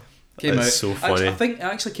 Oh, came that's out. So funny. I think it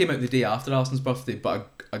actually came out the day after Alison's birthday, but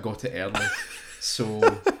I got it early. So,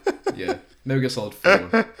 yeah. Metal Gear Solid 4.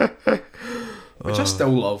 Which I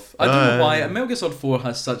still love. I don't know why. Metal Gear Solid 4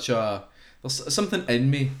 has such a... There's something in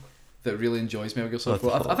me that really enjoys Metal Gear Solid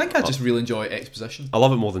 4. I think I just really enjoy exposition. I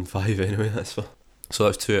love it more than 5 anyway, that's fine. So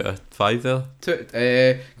that's 2 out of 5 there.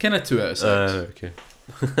 Kind of 2 out of 6. Okay.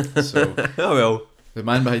 So Oh well. the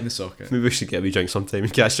man behind the socket. Maybe we should get a wee drink sometime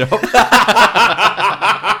and catch up.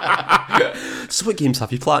 So what games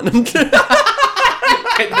have you platinumed?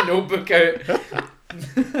 Get the notebook out.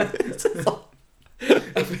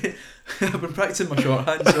 I've been practicing my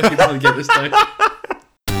shorthand so I can really get this down.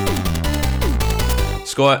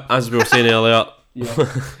 Scott, as we were saying earlier, Yeah.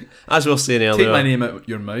 as we were saying Take my earlier, name out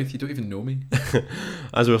your mouth. You don't even know me.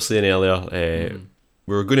 as we were saying earlier,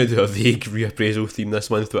 we were going to do a vague reappraisal theme this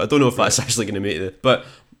month, but I don't know if that's actually going to make it. But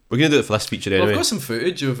we're going to do it for this feature Well, anyway. I've got some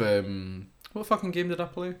footage of what fucking game did I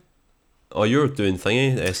play? Oh, you're doing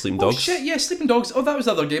thingy, Sleeping Dogs. Oh shit, yeah, Sleeping Dogs. Oh, that was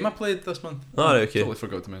the other game I played this month. Oh, right, okay. Totally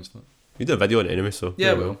forgot to mention that. We did a video on it anyway, so Yeah,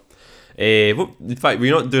 there we well. go. In fact, were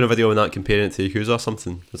you not doing a video on that comparing it to Yakuza or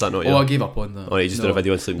something? Was that not Oh, I gave up on that. Oh, you just did a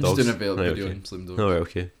video on Sleeping I'm Dogs? just doing a video okay. on Sleeping Dogs. Oh, right,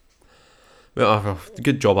 okay. Well,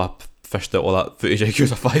 good job I fished out all that footage of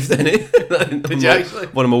Yakuza 5 then, eh? Did you actually?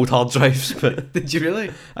 One of my old hard drives, but Did you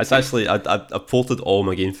really? it's actually, I ported all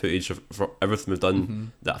my game footage for everything we've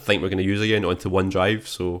done that I think we're going to use again onto one drive,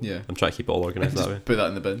 so Yeah. I'm trying to keep it all organised that way. Put that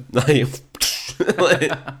in the bin.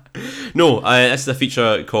 No, this is a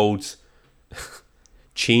feature called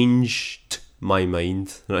Changed My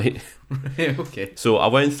Mind, right? Okay. So I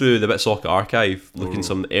went through the BitSocket archive looking at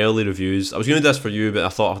some early reviews. I was going to do this for you, but I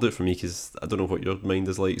thought I'll do it for me because I don't know what your mind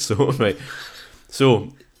is like. So right, so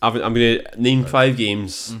I'm going to name 5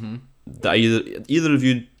 games that I either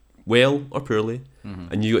reviewed well or poorly,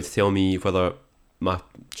 and you got to tell me whether my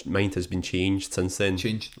mind has been changed since then.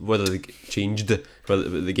 Whether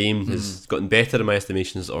the game has gotten better in my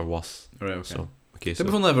estimations or worse. Right. Okay. So okay, So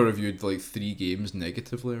we've only ever reviewed like 3 games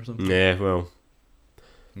negatively or something. yeah, well,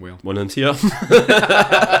 one of them's here.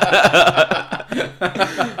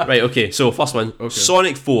 Right, okay, so first one, Okay.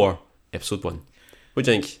 Sonic 4, Episode 1. What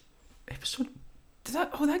do you think? Episode.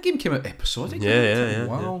 That game came out episodic. Yeah.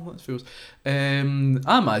 Wow, that feels. I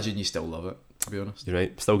imagine you still love it. To be honest. You're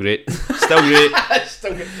right, still great. Still great.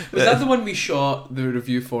 Still good. Was that the one we shot the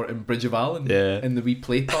review for in Bridge of Allen? Yeah. In the wee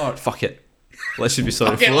play part. Fuck it. Let's should be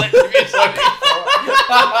Sonic 4.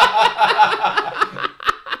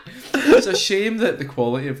 It's a shame that the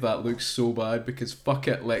quality of that looks so bad because fuck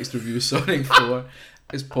it, let's review Sonic 4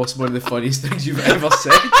 is possibly one of the funniest things you've ever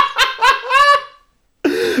said.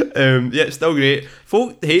 Yeah, it's still great.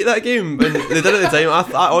 Folk hate that game, and they did at the time.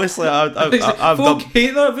 I honestly, I've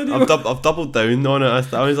hate that video. I've doubled down on it. I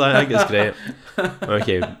think it's great.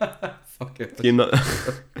 Okay, Fuck it. game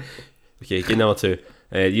number 2.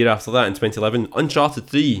 Year after that, in 2011, Uncharted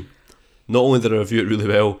 3. Not only did I review it really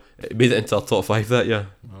well, it made it into our top 5 that year.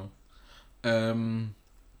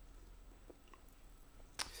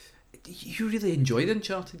 You really enjoyed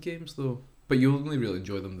Uncharted games though, but you only really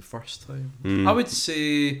enjoy them the first time. Mm. I would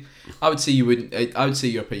say you wouldn't. I would say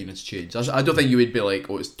your opinion has changed. I don't think you would be like,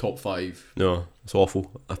 oh, it's top 5. No, it's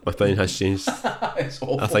awful. My opinion has changed. It's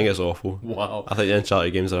awful. I think it's awful. Wow. I think the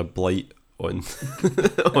Uncharted games are a blight on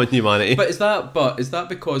on humanity. But is that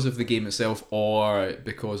because of the game itself, or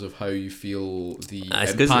because of how you feel the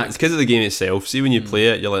It's impact? because of the game itself. See, when you play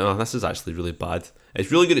it, you're like, oh, this is actually really bad. It's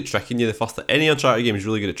really good at tricking you the first time. Any Uncharted game is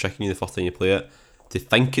really good at tricking you the first time you play it to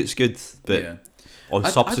think it's good, but Yeah. on I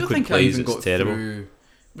subsequent don't think plays, I even it's got terrible. through.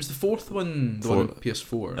 Was the 4th one the one on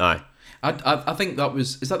PS4? Aye. I think that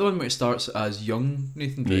was. Is that the one where it starts as young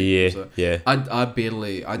Nathan Drake? Yeah, Was it? yeah. I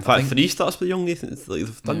barely. In fact, 3 starts with young Nathan. It's like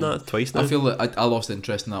they've done that twice now. I feel that I lost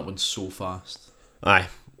interest in that one so fast. Aye,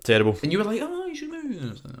 terrible. And you were like, oh, you should maybe. And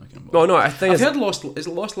I was like, I can't No, I think I've it's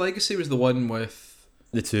heard Lost Legacy was the one with.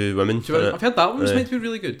 the 2 women. I've heard that one was Aye. meant to be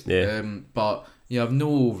really good. Yeah. But yeah, I've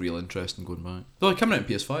no real interest in going back. Though they're coming out on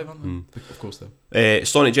PS5, aren't they? Of course they.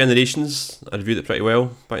 Sonic Generations. I reviewed it pretty well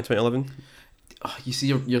back in 2011. Oh, you see,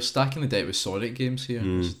 you're stacking the deck with Sonic games here.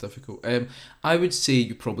 It's difficult. I would say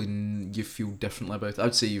you probably you feel differently about it. I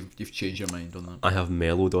would say you've changed your mind on that. I have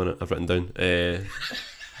mellowed on it. I've written down.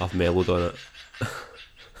 I've mellowed on it.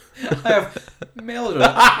 I have mellowed on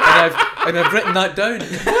it, and I've written that down.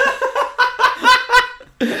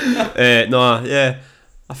 No, yeah.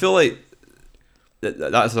 I feel like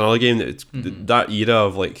that's another game that that era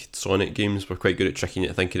of like Sonic games were quite good at tricking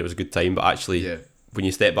you, thinking it was a good time, but actually, when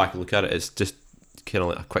you step back and look at it, it's just kind of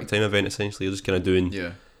like a quick time event. Essentially, you're just kind of doing.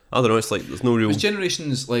 Yeah. I don't know. It's like there's no real. Was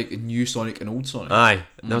Generations like new Sonic and old Sonic? Aye,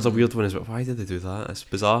 that was a weird one as well. Why did they do that? It's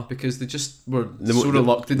bizarre. Because they just were so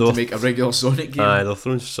reluctant to make a regular Sonic game. Aye, they're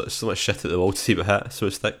throwing so much shit at the wall to see what hit, so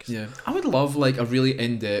it sticks. Yeah, I would love like a really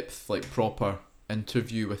in-depth, like proper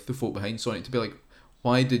interview with the folk behind Sonic to be like,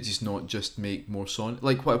 why did you not just make more Sonic?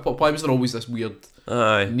 Like, why was there always this weird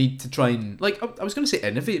Aye. need to try and, like, I was going to say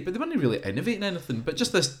innovate, but they weren't really innovating anything, but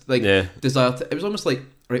just this, like, Yeah. desire to, it was almost like,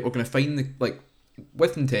 right, we're going to find the, like,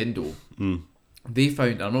 with Nintendo, they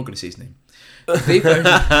found, I'm not going to say his name, they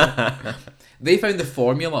found, they found the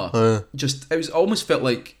formula, just, it was almost felt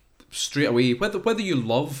like, straight away, whether you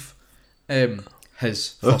love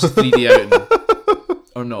his first 3D outing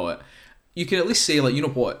or not, you can at least say, like, you know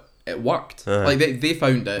what, it worked. Like they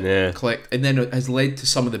found it, clicked, and then it has led to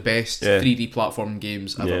some of the best 3D platform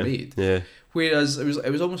games ever made. Yeah. Whereas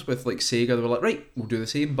it was almost with like Sega, they were like, right, we'll do the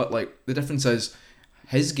same, but like the difference is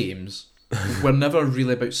his games were never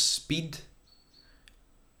really about speed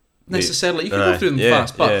necessarily. You can go through them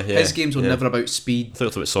fast, but his games were never about speed. I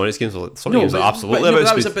thought about Sonic's games. Sonic games are absolutely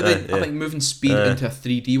about speed. I think moving speed into a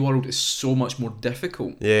 3D world is so much more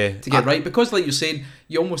difficult to get right, because like you're saying,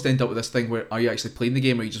 you almost end up with this thing where, are you actually playing the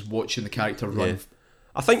game, or are you just watching the character run?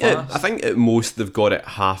 I think at most they've got it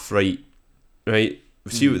half right.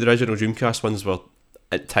 See what the original Dreamcast ones were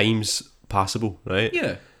at times passable, right?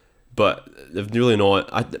 Yeah. But they've really not.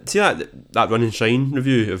 See that Run and Shine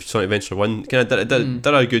review of Sonic Adventure 1 kind of did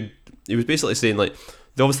a good. He was basically saying, like,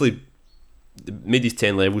 they obviously made these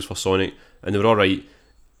 10 levels for Sonic, and they were alright,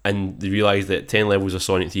 and they realised that 10 levels of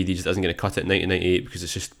Sonic 3D just isn't going to cut it in 1998, because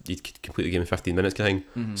it's just, you'd complete the game in 15 minutes kind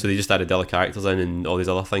of thing. So they just added other characters in and all these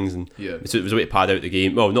other things, and so it was a way to pad out the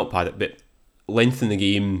game. Well, not pad it, but lengthen the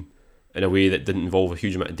game in a way that didn't involve a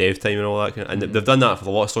huge amount of dev time and all that kind of, and they've done that for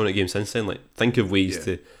a lot of Sonic games since then. Like, think of ways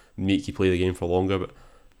to make you play the game for longer. But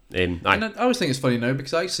and I always think it's funny now,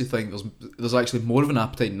 because I actually think there's actually more of an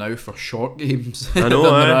appetite now for short games. I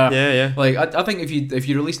know, yeah. Like I think if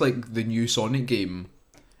you release like the new Sonic game,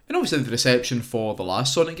 and obviously the reception for the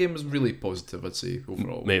last Sonic game was really positive, I'd say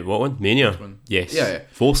overall. Mate, what one? Mania? Yes. Yeah.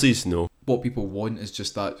 Forces? No. What people want is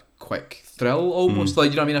just that quick thrill, almost. Like,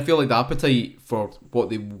 you know what I mean? I feel like the appetite for what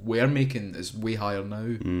they were making is way higher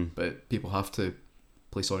now, but people have to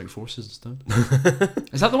play Sonic Forces instead.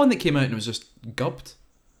 Is that the one that came out and it was just gubbed?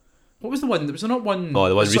 What was the one? There was not one. Oh,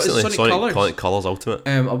 the one recently, Sonic Colors Ultimate.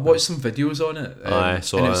 I watched some videos on it, and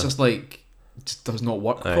it's just like, it just does not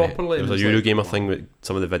work properly. There was a Eurogamer thing with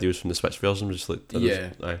some of the videos from the Switch version, just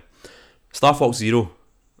like Star Fox Zero.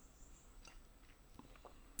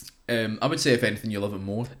 I would say, if anything, you love it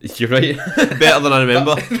more. You're right. Better than I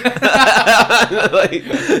remember.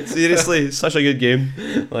 Like, seriously, such a good game.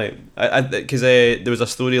 Like, because there was a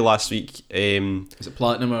story last week. Is it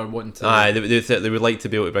Platinum or wanting to? They would like to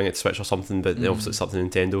be able to bring it to Switch or something, but obviously it's something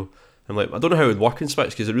Nintendo. I'm like, I don't know how it would work in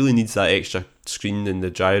Switch, because it really needs that extra screen and the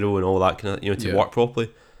gyro and all that kind of, to work properly.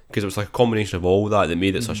 Because it was like a combination of all that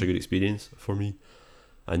made it such a good experience for me.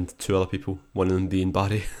 And two other people, one of them being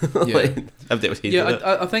Barry. I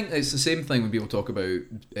think it's the same thing when people talk about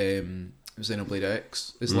Xenoblade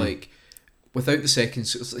X. It's like, without the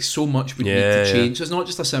seconds, it's like so much would need to change. So it's not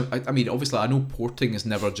just I mean, obviously, I know porting is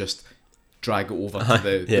never just drag it over to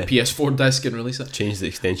the PS4 disc and release it. Change the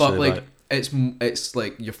extension. But like, it's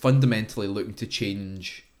like you're fundamentally looking to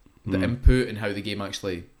change the input and how the game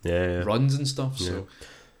actually runs and stuff. So,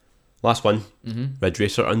 last one, Ridge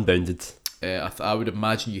Racer Unbounded. I would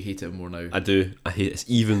imagine you hate it more now. I do. I hate it. It's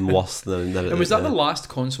even worse than and was that the last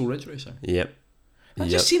console Ridge Racer? Yep. That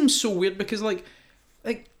just seems so weird, because like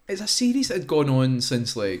it's a series that had gone on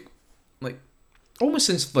since like almost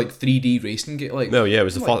since like 3D racing game. Like, well, yeah, it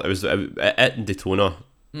was the first. It was it in Daytona.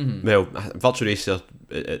 Well, Virtua Racer,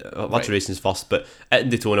 Virtua Racing's first, but it and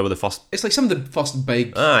Daytona were the first. It's like some of the first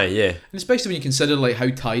big. And especially when you consider like how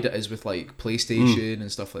tied it is with like PlayStation and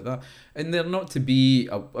stuff like that, and they're not to be.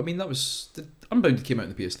 I mean, that was Unbounded came out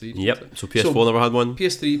in the PS3. Yep. So PS4 never had one.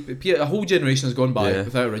 PS3, a whole generation has gone by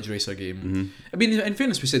without a Ridge Racer game. I mean, in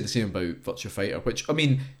fairness, we said the same about Virtua Fighter, which, I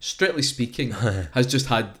mean, strictly speaking, has just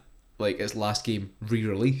had like its last game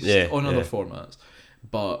re-released on other formats,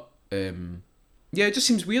 but. Yeah, it just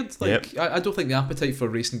seems weird. Like, I don't think the appetite for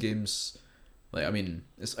racing games, like, I mean,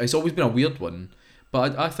 it's always been a weird one,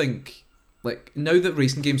 but I think, like, now that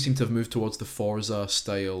racing games seem to have moved towards the Forza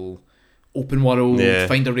style, open world,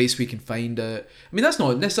 find a race we can find it. I mean, that's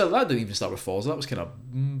not necessarily, that didn't even start with Forza, that was kind of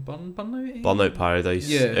Burnout. Burnout Paradise.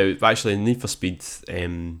 Yeah. It was actually Need for Speed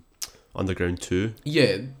Underground 2.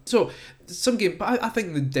 Yeah, so some game, but I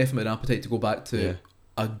think there's definitely an appetite to go back to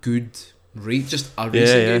a good rate, just a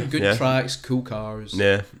racing game, good tracks, cool cars.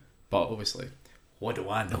 Yeah. But obviously, what do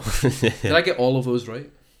I know? Did I get all of those right?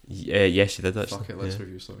 Yeah, yes, you did actually. Fuck it, let's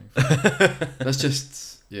review something. That's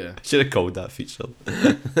just, I should have called that feature.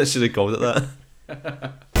 I should have called it that.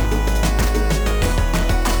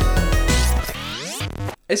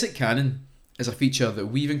 Is it canon is a feature that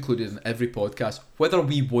we've included in every podcast, whether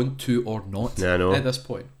we want to or not. Yeah, I know. At this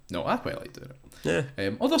point, no, I quite like doing it. Yeah.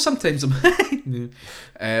 Although sometimes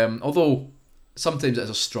sometimes it's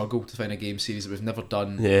a struggle to find a game series that we've never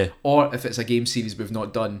done. Yeah. Or if it's a game series we've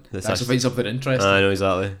not done, That's to find something interesting. I know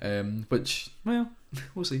exactly. Which, well,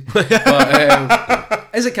 we'll see. But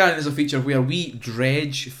Is It Canon is a feature where we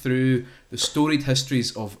dredge through the storied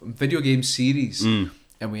histories of video game series and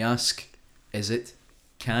we ask, is it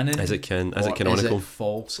canon? Is it canonical? Is it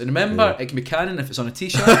false? And remember, it can be canon if it's on a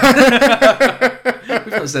t-shirt.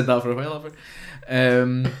 We've not said that for a while, have we?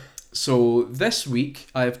 So this week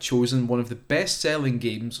I have chosen one of the best-selling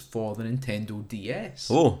games for the Nintendo DS.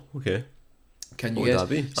 Oh, okay. Can you What guess? would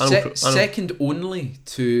that be? Second only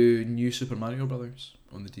to New Super Mario Brothers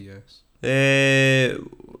on the DS.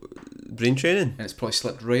 Brain Training. And it's probably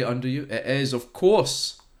slipped right under you. It is, of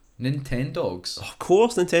course, Nintendogs. Of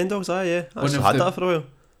course, Nintendogs. Yeah. I One of had the- that for a while.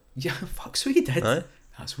 Yeah, fuck, so you did. Aye.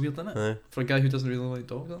 That's weird, isn't it? Aye. For a guy who doesn't really like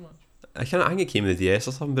dogs that much. I think it came with the DS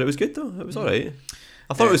or something, but it was good though. It was alright.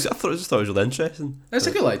 I thought it was really interesting. That's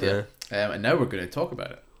a good idea. And now we're going to talk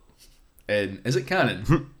about it. And is it canon?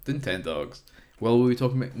 Nintendogs. Will we be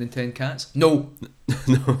talking about Nintendo Cats? No.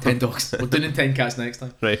 Nintendogs. We'll do Nintendo Cats next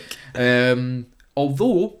time. Right.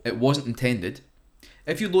 Although it wasn't intended,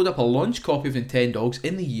 if you load up a launch copy of Nintendogs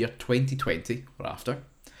in the year 2020 or after,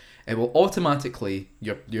 it will automatically,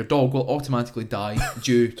 your dog will automatically die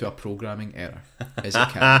due to a programming error. Is it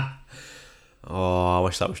canon? Oh, I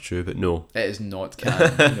wish that was true, but no. It is not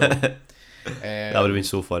canon. No. That would have been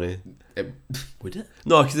so funny. Would it?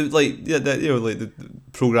 No, because the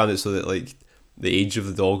program it so that like the age of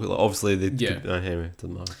the dog, like, obviously they. Anyway, it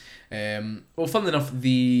doesn't matter. Well, funnily enough,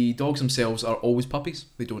 the dogs themselves are always puppies.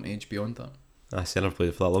 They don't age beyond that. I see. I never played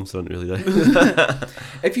it for that long, so I don't really know.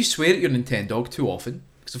 If you swear at your Nintendog too often,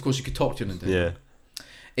 because of course you could talk to your Nintendog, Yeah.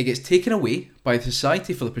 it gets taken away by the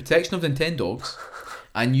Society for the Protection of Nintendogs,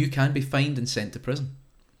 and you can be fined and sent to prison.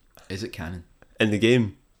 Is it canon? In the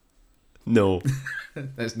game. No.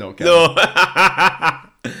 That's not canon.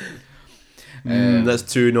 No. That's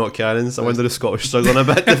two not canons. I wonder if Scottish struggling a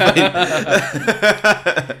bit to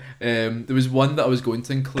find. There was one that I was going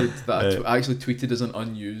to include that I actually tweeted as an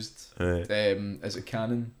unused as a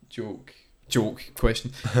canon joke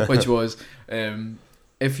question, which was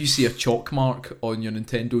if you see a chalk mark on your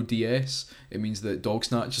Nintendo DS, it means that dog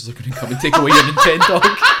snatchers are going to come and take away your Nintendo.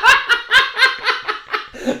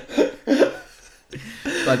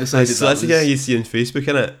 I decided that's the thing you see on Facebook,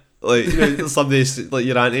 innit? Like, somebody, like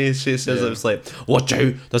your auntie, she says it was like, watch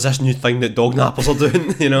out, there's this new thing that dog nappers are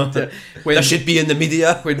doing, you know? That should be in the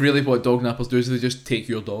media. When really what dog nappers do is they just take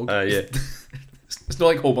your dog. Yeah. It's not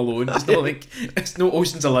like Home Alone. It's not like, it's no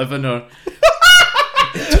Ocean's 11 or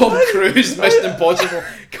Tom Cruise Mission Impossible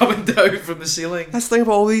coming down from the ceiling. That's the thing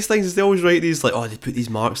about all these things is they always write these like, oh, they put these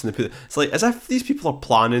marks and they put. It's like as if these people are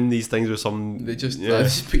planning these things with some. They just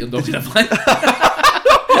put your dog in a van.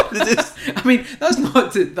 I mean, that's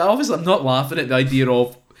not. Obviously, I'm not laughing at the idea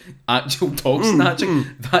of actual dog snatching.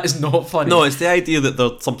 That is not funny. No, it's the idea that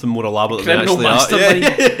there's something more elaborate than Criminal they actually are.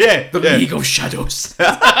 mastermind. The League of Shadows.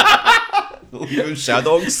 The League of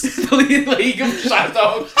Shadows. The League of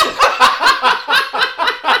Shadows.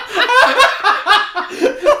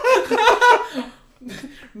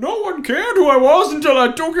 No one cared who I was until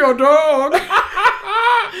I took your dog.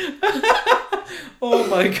 Oh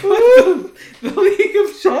my god. The League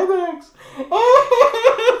of Shadows.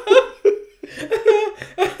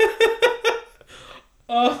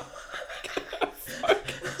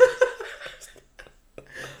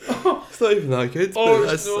 It's not even that good. Oh,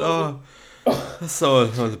 That's, no.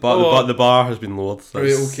 the bar has been lowered.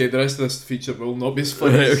 Right, okay, the rest of this feature will not be as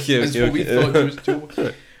funny Right, as what we thought it was. Joe.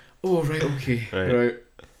 Right. Oh, right, okay. Right.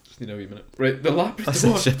 Just need a wee minute. Right, the Labrador. That's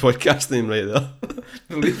a shit podcast name right there.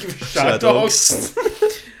 The League of Shadows.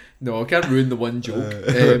 No, I can't ruin the one joke.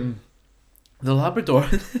 The Labrador.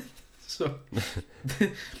 So,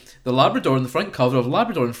 the Labrador on the front cover of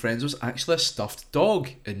Labrador and Friends was actually a stuffed dog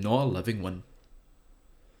and not a living one.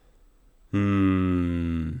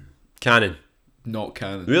 Canon. Not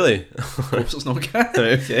canon. Really? Of course it's not canon.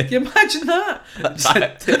 Okay. Can you imagine that?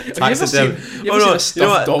 Have you ever seen You know a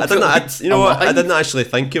stuffed dog? I didn't actually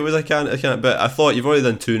think it was a canon, but I thought you've already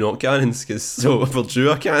done two not canons, because so if we're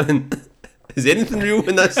due a canon, is anything real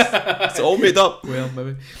in this? It's all made up. Well,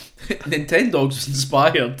 maybe. Nintendogs was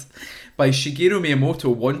inspired by Shigeru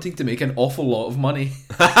Miyamoto wanting to make an awful lot of money.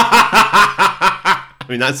 I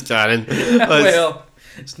mean, that's canon. Well,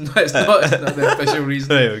 it's not the official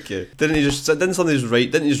reason. Right, okay. Didn't somebody just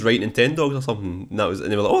write Nintendogs or something? And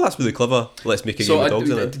they were like, oh, that's really clever. Let's make a game with dogs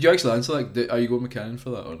in it. Did you actually answer that? Are you going with canon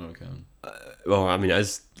for that or not canon? Well, I mean, it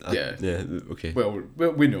is. Yeah. Yeah. Okay. Well,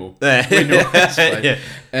 we know. We know. It's fine. Yeah.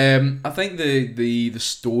 I think the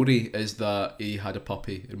story is that he had a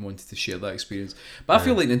puppy and wanted to share that experience. But I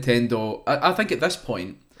feel like Nintendo. I think at this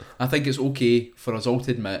point, I think it's okay for us all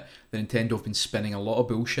to admit that Nintendo have been spinning a lot of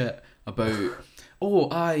bullshit about. He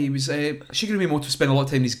was Shigeru Miyamoto spent a lot of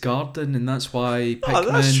time in his garden, and that's why Pikmin.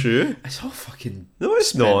 Oh, that's true. It's all fucking. No,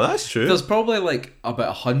 it's not. That's true. There's probably like about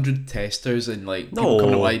 100 testers and like people No.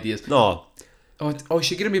 coming up with ideas. No.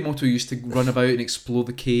 Shigeru Miyamoto used to run about and explore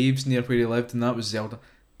the caves near where he lived, and that was Zelda.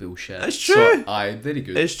 Bullshit. That's true. So, aye, very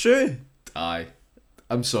good. It's true. Aye.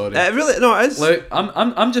 I'm sorry. It really, no, it is. Look,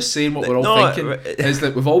 I'm just saying what we're all thinking is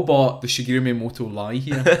that we've all bought the Shigeru Miyamoto lie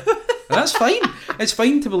here. And that's fine. It's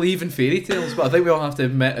fine to believe in fairy tales, but I think we all have to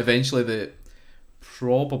admit eventually that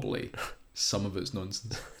probably some of it's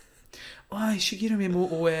nonsense. Shigeru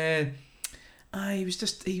Miyamoto,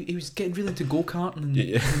 he was getting really into go-karting, and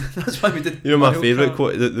that's why we did. You know my favourite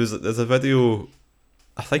quote. There's a video.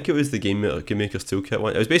 I think it was the Game Maker's Toolkit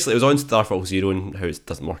one. It was on Star Fox Zero and how it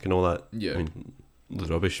doesn't work and all that. Yeah. I mean, the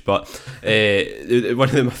rubbish. But one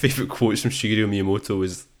of my favourite quotes from Shigeru Miyamoto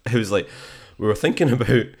was, it was like, we were thinking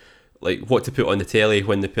about like what to put on the telly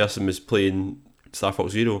when the person was playing Star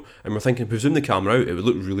Fox Zero, and we're thinking, if we zoom the camera out, it would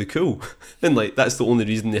look really cool. And like that's the only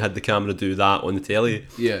reason they had the camera do that on the telly.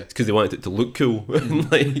 Yeah. It's because they wanted it to look cool.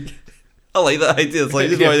 And like, I like that idea. It's like,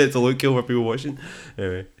 just wanted it to look cool for people watching.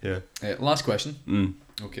 Anyway, yeah. Last question.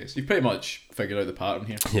 Okay, so you've pretty much figured out the pattern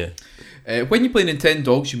here. Yeah. When you play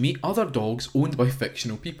Nintendogs, you meet other dogs owned by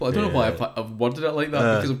fictional people. I don't know why I've worded it like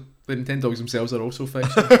that, because the Nintendogs themselves are also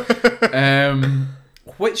fictional.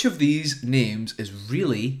 Which of these names is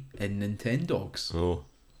really in Nintendogs? Oh.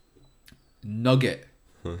 Nugget,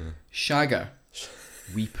 Shagger,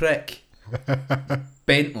 Wee Prick,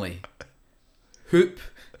 Bentley, Hoop,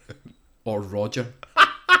 or Roger?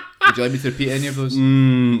 Would you like me to repeat any of those?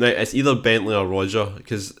 Right, it's either Bentley or Roger,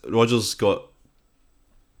 because Roger's got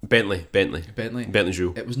Bentley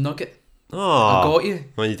Joe. It was Nugget. Oh, I got you.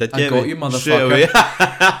 Well, you did I get got me. you, motherfucker. Straight away.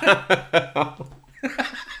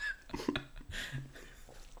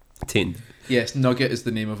 Tainted. Yes, Nugget is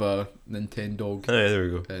the name of a Nintendog. Oh, yeah, there we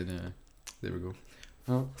go. And there we go.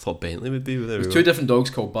 I thought Bentley would be. There we There's go. two different dogs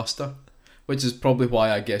called Buster, which is probably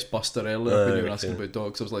why I guessed Buster earlier when you were okay. asking about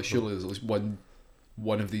dogs. I was like, surely there's at least one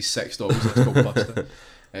of these 6 dogs that's called Buster.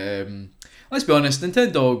 Let's be honest,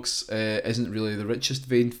 Nintendogs isn't really the richest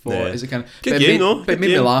vein for it, is it? Kind of Good game, though. But it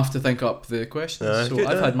made me laugh to think up the questions, so good,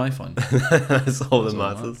 I've had my fun. That's all that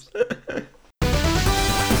matters.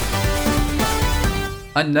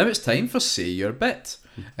 And now it's time for Say Your Bit.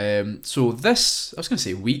 So this, I was going to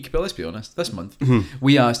say week, but let's be honest, this month,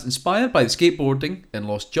 we asked, inspired by the skateboarding in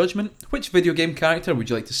Lost Judgment, which video game character would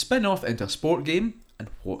you like to spin off into a sport game, and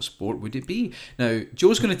what sport would it be? Now,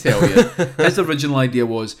 Joe's going to tell you, his original idea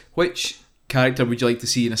was, which character would you like to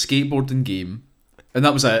see in a skateboarding game? And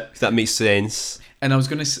that was it. That makes sense. And I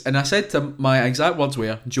said to my exact words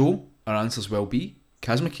were, Joe, our answers will be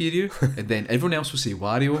Kazuma Kiryu, and then everyone else will say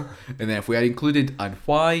Wario, and then if we had included and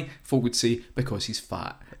why, folk would say because he's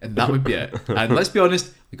fat, and that would be it. And let's be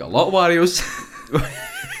honest, we got a lot of Warios.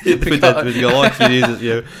 we got a lot of Kiryus,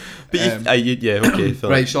 yeah. But okay.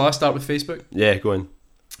 Right, shall I start with Facebook? Yeah, go on.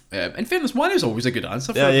 In fairness, Wario's always a good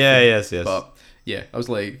answer for yes. But yeah, I was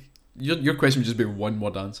like, your question would just be one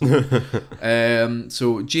word answer.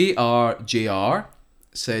 So JR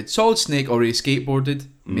said Solid Snake already skateboarded,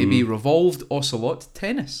 maybe revolved ocelot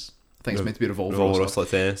tennis. I think it's meant to be revolved ocelot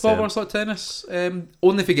tennis. Revolved ocelot tennis.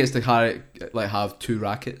 Only if he gets to have 2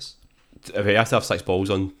 rackets. If he has to have 6 balls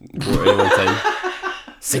on court at one time.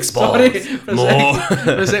 6 balls. Sorry, for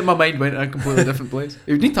a second my mind went in a completely different place.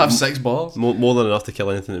 You would need to have 6 balls. More than enough to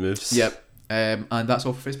kill anything that moves. Yep. And that's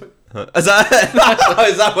all for Facebook. Is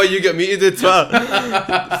that what you get me to do, Twitter?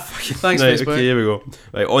 Thanks, right, Facebook. Okay, here we go.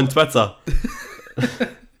 Right, on Twitter.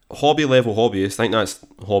 Hobby level hobbyist. I think that's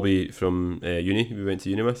Hobby from uni. We went to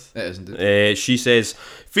uni with. It isn't it? She says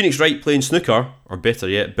Phoenix Wright playing snooker, or better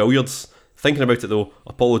yet, billiards. Thinking about it though,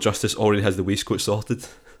 Apollo Justice already has the waistcoat sorted.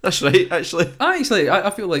 That's right, actually. Actually, I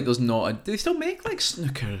feel like there's not. Do they still make like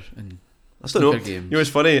snooker and snooker games? You know what's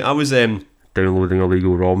funny? I was downloading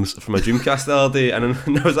illegal ROMs from my Dreamcast the other day, and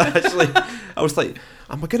I was like,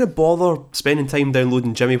 am I gonna bother spending time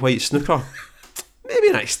downloading Jimmy White's snooker?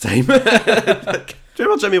 Maybe next time. Do you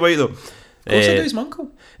remember Jimmy White though? Of course I do, he's my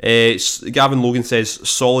uncle. Gavin Logan says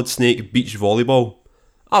Solid Snake beach volleyball.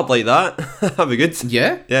 I'd like that. That'd be good.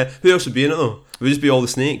 Yeah. Yeah. Who else would be in it though? It would just be all the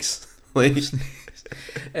snakes. Like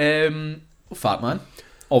Fat Man,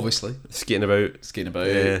 obviously skating about.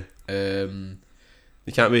 Yeah.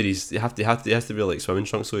 You can't wear these. He has to wear like swimming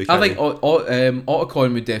trunks. So I think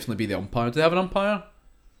Otacon would definitely be the umpire. Do they have an umpire?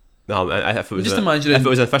 No, if it was just imagine if it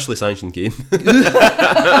was an officially sanctioned game.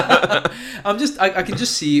 I can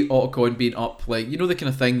just see Otacon being up, like, you know, the kind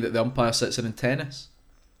of thing that the umpire sits in tennis,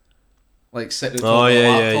 like sitting at the top of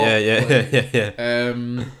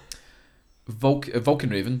the laptop. Vulcan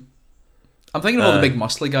Raven. I'm thinking of all the big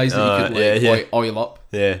muscly guys that you could oil up.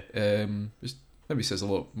 Yeah. Which maybe says a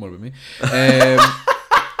lot more about me.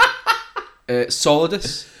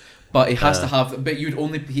 Solidus. But he has to have. But you'd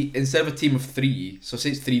only instead of a team of 3. So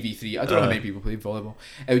say it's 3v3. I don't know how many people play volleyball.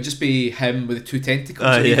 It would just be him with the 2 tentacles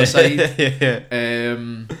on either side.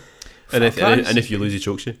 And if you lose, he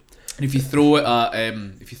chokes you. And if you throw it at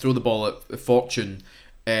if you throw the ball at Fortune,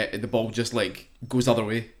 the ball just like goes the other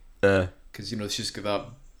way. Because it's just got that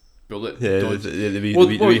bullet. Yeah, dodge. the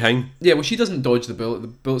wee hang. Yeah, well, she doesn't dodge the bullet. The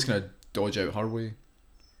bullet's gonna dodge out her way.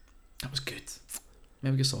 That was good.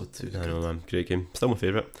 Maybe get solid 2. I know, man. Great game. Still my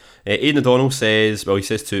favourite. Aidan O'Donnell says, what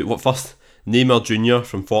first? Neymar Jr.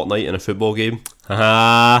 from Fortnite in a football game.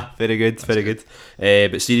 Haha, very good, very good.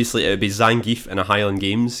 But seriously, it would be Zangief in a Highland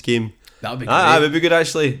Games game. That would be great. That would be good,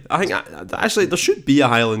 actually. I think, actually, there should be a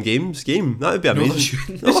Highland Games game. That would be amazing.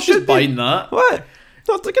 No, there should be that. What?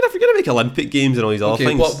 No, if you're going to make Olympic Games and all these other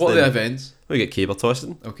things. What are the events? We get caber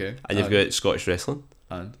tossing. Okay. And you've got Scottish wrestling.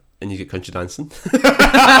 And you get country dancing.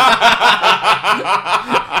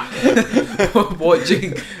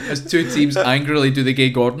 Watching as 2 teams angrily do the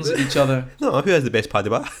gay Gordons at each other. No, who has the best paddy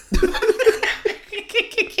bar?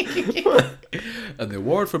 And the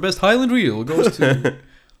award for best Highland Reel goes to...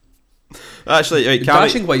 Actually, right,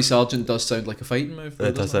 Dashing White Sergeant does sound like a fighting move.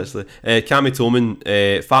 It does, actually. Cammy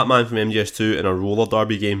Toman, Fat Man from MGS2 in a roller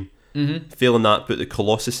derby game. Mm-hmm. Failing that, put the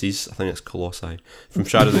Colossuses, I think it's Colossi, from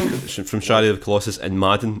Shadow of the Colossus in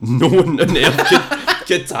Madden. No one on earth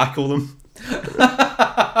could tackle them.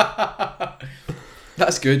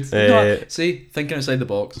 That's good. See, thinking outside the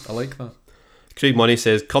box. I like that. Craig Money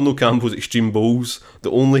says, Colonel Campbell's Extreme Bowls,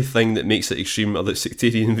 the only thing that makes it extreme are the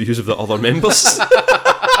sectarian views of the other members.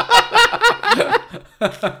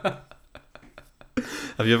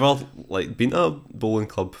 Have you ever been to a bowling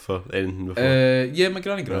club for anything before? Yeah, my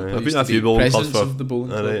granny grandpa. I've been to a few bowling clubs for of the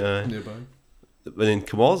bowling club nearby. But in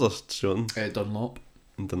Camars or Shorten? Dunlop.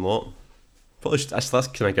 In Dunlop. Probably that's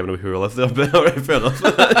kind of giving away who I live there, but alright, fair enough.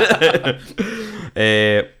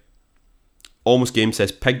 Almost Game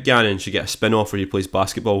says Pig Gannon should get a spin-off where he plays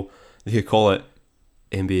basketball. They could call it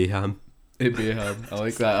NBA Ham. NBA Ham. I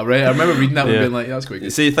like that. I remember reading that and being like, yeah, that's quite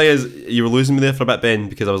good. See, the thing is, you were losing me there for a bit, Ben,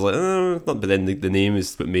 because I was like, but then the name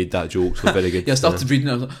is what made that joke, so very good. Yeah, I started reading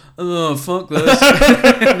it, I was like, oh, fuck this.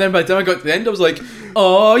 And then by the time I got to the end, I was like,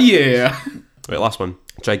 oh, yeah. Right, last one.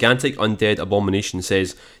 Gigantic Undead Abomination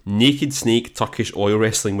says, naked snake Turkish oil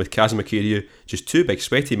wrestling with Kazuma Kiryu, just 2 big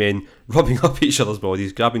sweaty men rubbing up each other's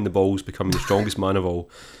bodies, grabbing the balls, becoming the strongest man of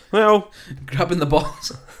all. Well, grabbing the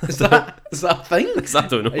balls. Is that a thing? I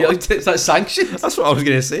don't know. Is that sanctioned? That's what I was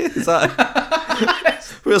going to say. Is that?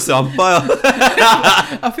 Where's the umpire?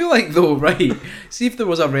 I feel like though, right? See if there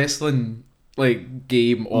was a wrestling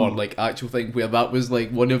game or actual thing where that was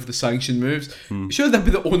one of the sanctioned moves. Sure, that'd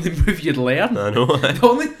be the only move you'd learn. I know.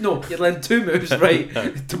 You'd learn 2 moves,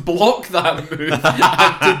 right? To block that move and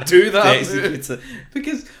to do that move.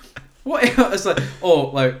 Because what it's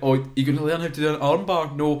you're going to learn how to do an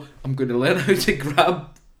armbar? No, I'm going to learn how to grab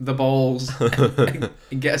the balls and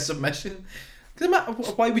get a submission.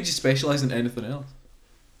 Why would you specialise in anything else?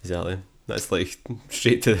 Exactly. That's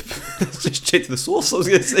straight to the source. I was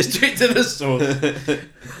going to say straight to the source.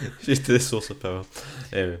 Straight to the source of power.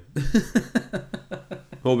 Anyway.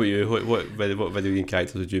 What about you? What video game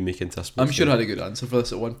characters would you make into a sports I'm sure game? I had a good answer for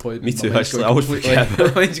this at one point. Me too, actually. I always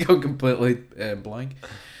forget. Mine's gone completely blank.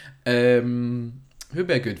 Who'd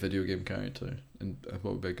be a good video game character? And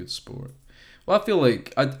what would be a good sport? Well, I feel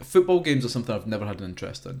like football games are something I've never had an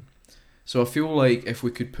interest in. So I feel like if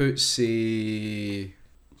we could put, say...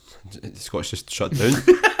 Scott's just shut down.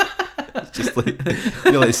 Just like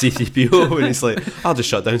C-3PO when he's like, I'll just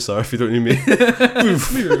shut down, sir, if you don't need me.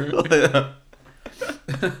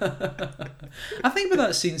 I think with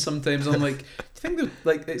that scene sometimes I'm like, do you think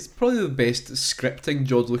that it's probably the best scripting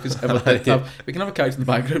George Lucas ever did have? We can have a character in the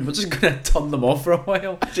background, we're just going to turn them off for a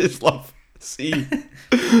while. I just love I think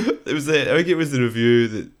it was the review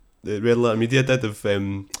that the Red Letter Media did of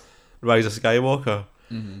Rise of Skywalker,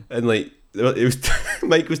 and it was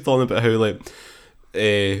Mike was talking about how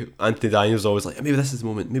Anthony Daniels was always like, maybe this is the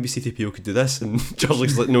moment, maybe C-3PO could do this, and George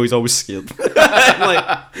Lucas like, no, he's always scared.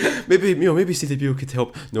 Maybe C-3PO could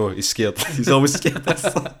help. No, he's scared. He's always scared.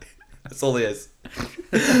 That's all he is.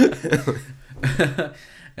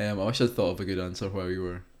 I wish I'd thought of a good answer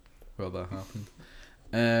while that happened.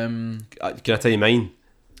 Can I tell you mine?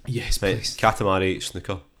 Yes, Right, please. Katamari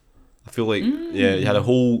snooker. I feel like you had a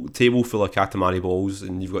whole table full of Katamari balls,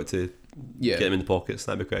 and you've got to Yeah. get them in the pockets.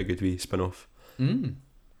 That'd be quite a good wee spin off.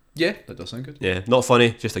 Yeah, that does sound good. Yeah, not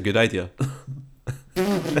funny, just a good idea.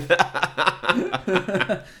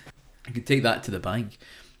 I could take that to the bank.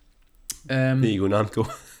 There you go,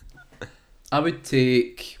 Namco. I would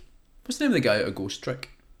take. What's the name of the guy out of Ghost Trick?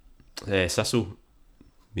 Sissel,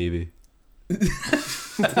 maybe.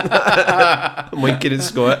 I'm winking at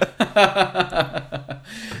Scott.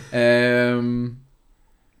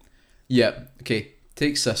 Yeah. Okay.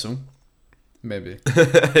 Take Sissel, maybe.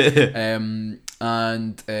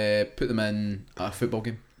 And put them in a football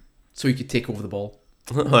game, so you could take over the ball.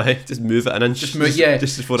 Just move it an inch. Just move, yeah.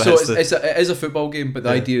 Just before it So hits it is a football game, but the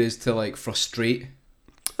idea is to like frustrate.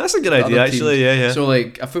 That's a good the idea, other actually. teams. Yeah. So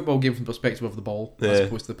like a football game from the perspective of the ball as Yeah.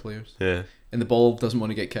 opposed to the players, Yeah. and the ball doesn't want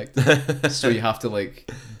to get kicked, so you have to like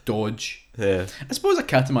dodge. Yeah. I suppose a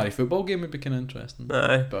Katamari football game would be kind of interesting,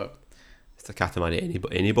 Aye. but It's a Katamari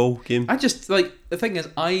any ball game. I just like the thing is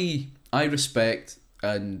I respect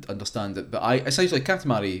and understand that I essentially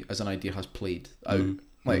Katamari as an idea has played out.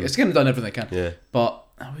 Like it's kind of done everything it can. Yeah. But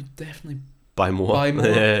I would definitely Buy more. buy more.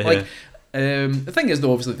 Yeah, like the thing is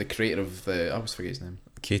though, obviously the creator of the I always forget his name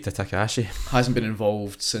Keita Takahashi. hasn't been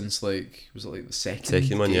involved since like was it like the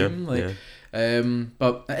second One, game? yeah. Like,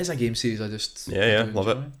 but it is a game series I just Yeah, do love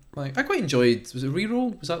it. enjoy. Like I quite enjoyed. Was it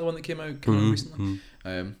Reroll? Was that the one that came out recently?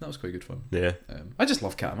 That was quite good fun. Yeah. I just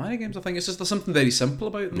love Katamari games. I think it's just there's something very simple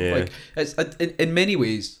about them. Yeah. Like it's in many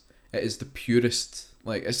ways it is the purest.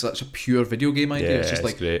 Like it's such a pure video game idea. Yeah, it's just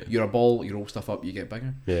it's like great. you're a ball, you roll stuff up, you get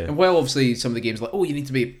bigger. Yeah. And while obviously some of the games are like, oh, you need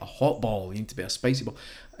to be a hot ball, you need to be a spicy ball.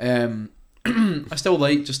 I still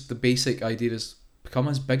like just the basic idea is become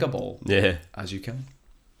as big a ball Yeah. as you can.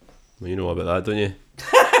 Well, you know about that, don't you?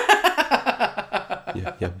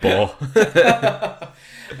 Yeah, ball.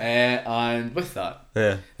 And with that,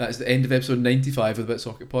 Yeah. that is the end of episode 95 of the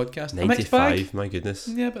BitSocket podcast. A mixed bag. 95, my goodness.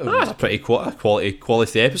 Yeah, but That's a pretty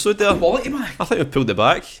quality episode there. quality bag. I think we pulled it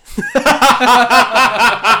back.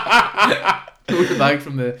 Pulled the bag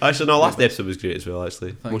from the. Actually, no, last episode was great as well,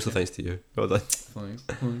 actually. Thank Mostly you. thanks to you. Well done. Thanks.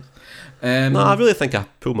 Thanks. No, I really think I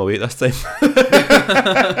pulled my weight this time.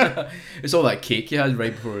 It's all that cake you had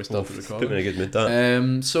right before we started Put me in recording. a good mood,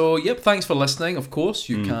 that. So yep, thanks for listening. Of course,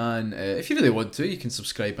 you can, if you really want to, you can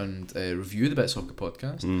subscribe and review the BitSocket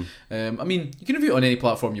podcast. I mean, you can review it on any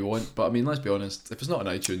platform you want, but I mean, let's be honest, if it's not on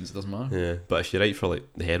iTunes, it doesn't matter. Yeah, but if you write for like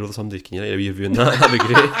the Herald or somebody, can you write a review on that? That'd be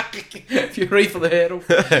great. If you're right for the Herald,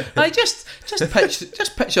 I just pitch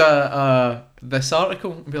this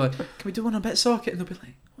article and be like, can we do one on BitSocket? And they'll be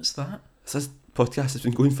like, what's that? This podcast has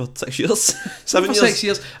been going for 6 years, 7 For years. 6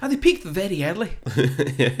 years, and they peaked very early.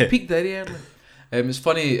 They peaked very early. It's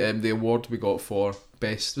funny. The award we got for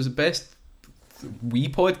best best wee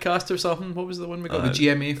podcast or something. What was the one we got? The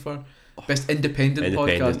GMA for best independent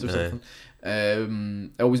podcast or something.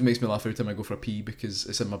 It always makes me laugh every time I go for a pee because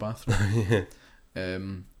it's in my bathroom.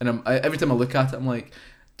 And every time I look at it, I'm like,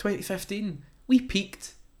 2015, we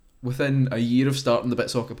peaked within a year of starting the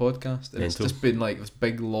BitSocket podcast, and it's just been like this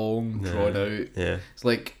big, long, drawn out. Yeah. It's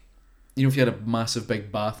like, you know, if you had a massive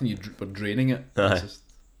big bath and you were draining it, it's just,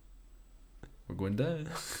 we're going down.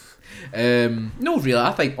 No,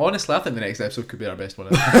 really, honestly, I think the next episode could be our best one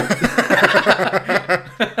ever.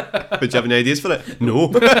 Would you have any ideas for it?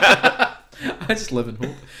 No. I just live in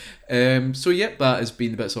hope. So yep, that has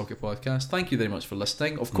been the BitSocket podcast. Thank you very much for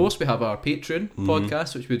listening. Of course, we have our Patreon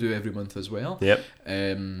podcast, which we do every month as well. Yep.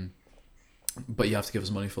 But you have to give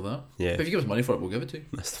us money for that. Yeah. But if you give us money for it, we'll give it to you.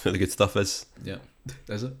 That's where the good stuff is. Yeah.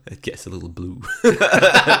 Is it? It gets a little blue.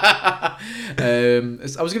 I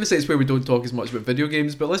was going to say it's where we don't talk as much about video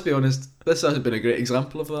games, but let's be honest, this hasn't been a great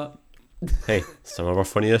example of that. Hey, some of our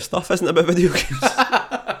funniest stuff isn't about video games.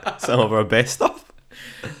 Some of our best stuff.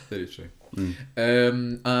 Very true.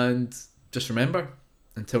 And just remember,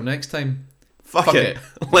 until next time, Fuck it.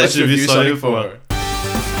 Let's review Sonic 4.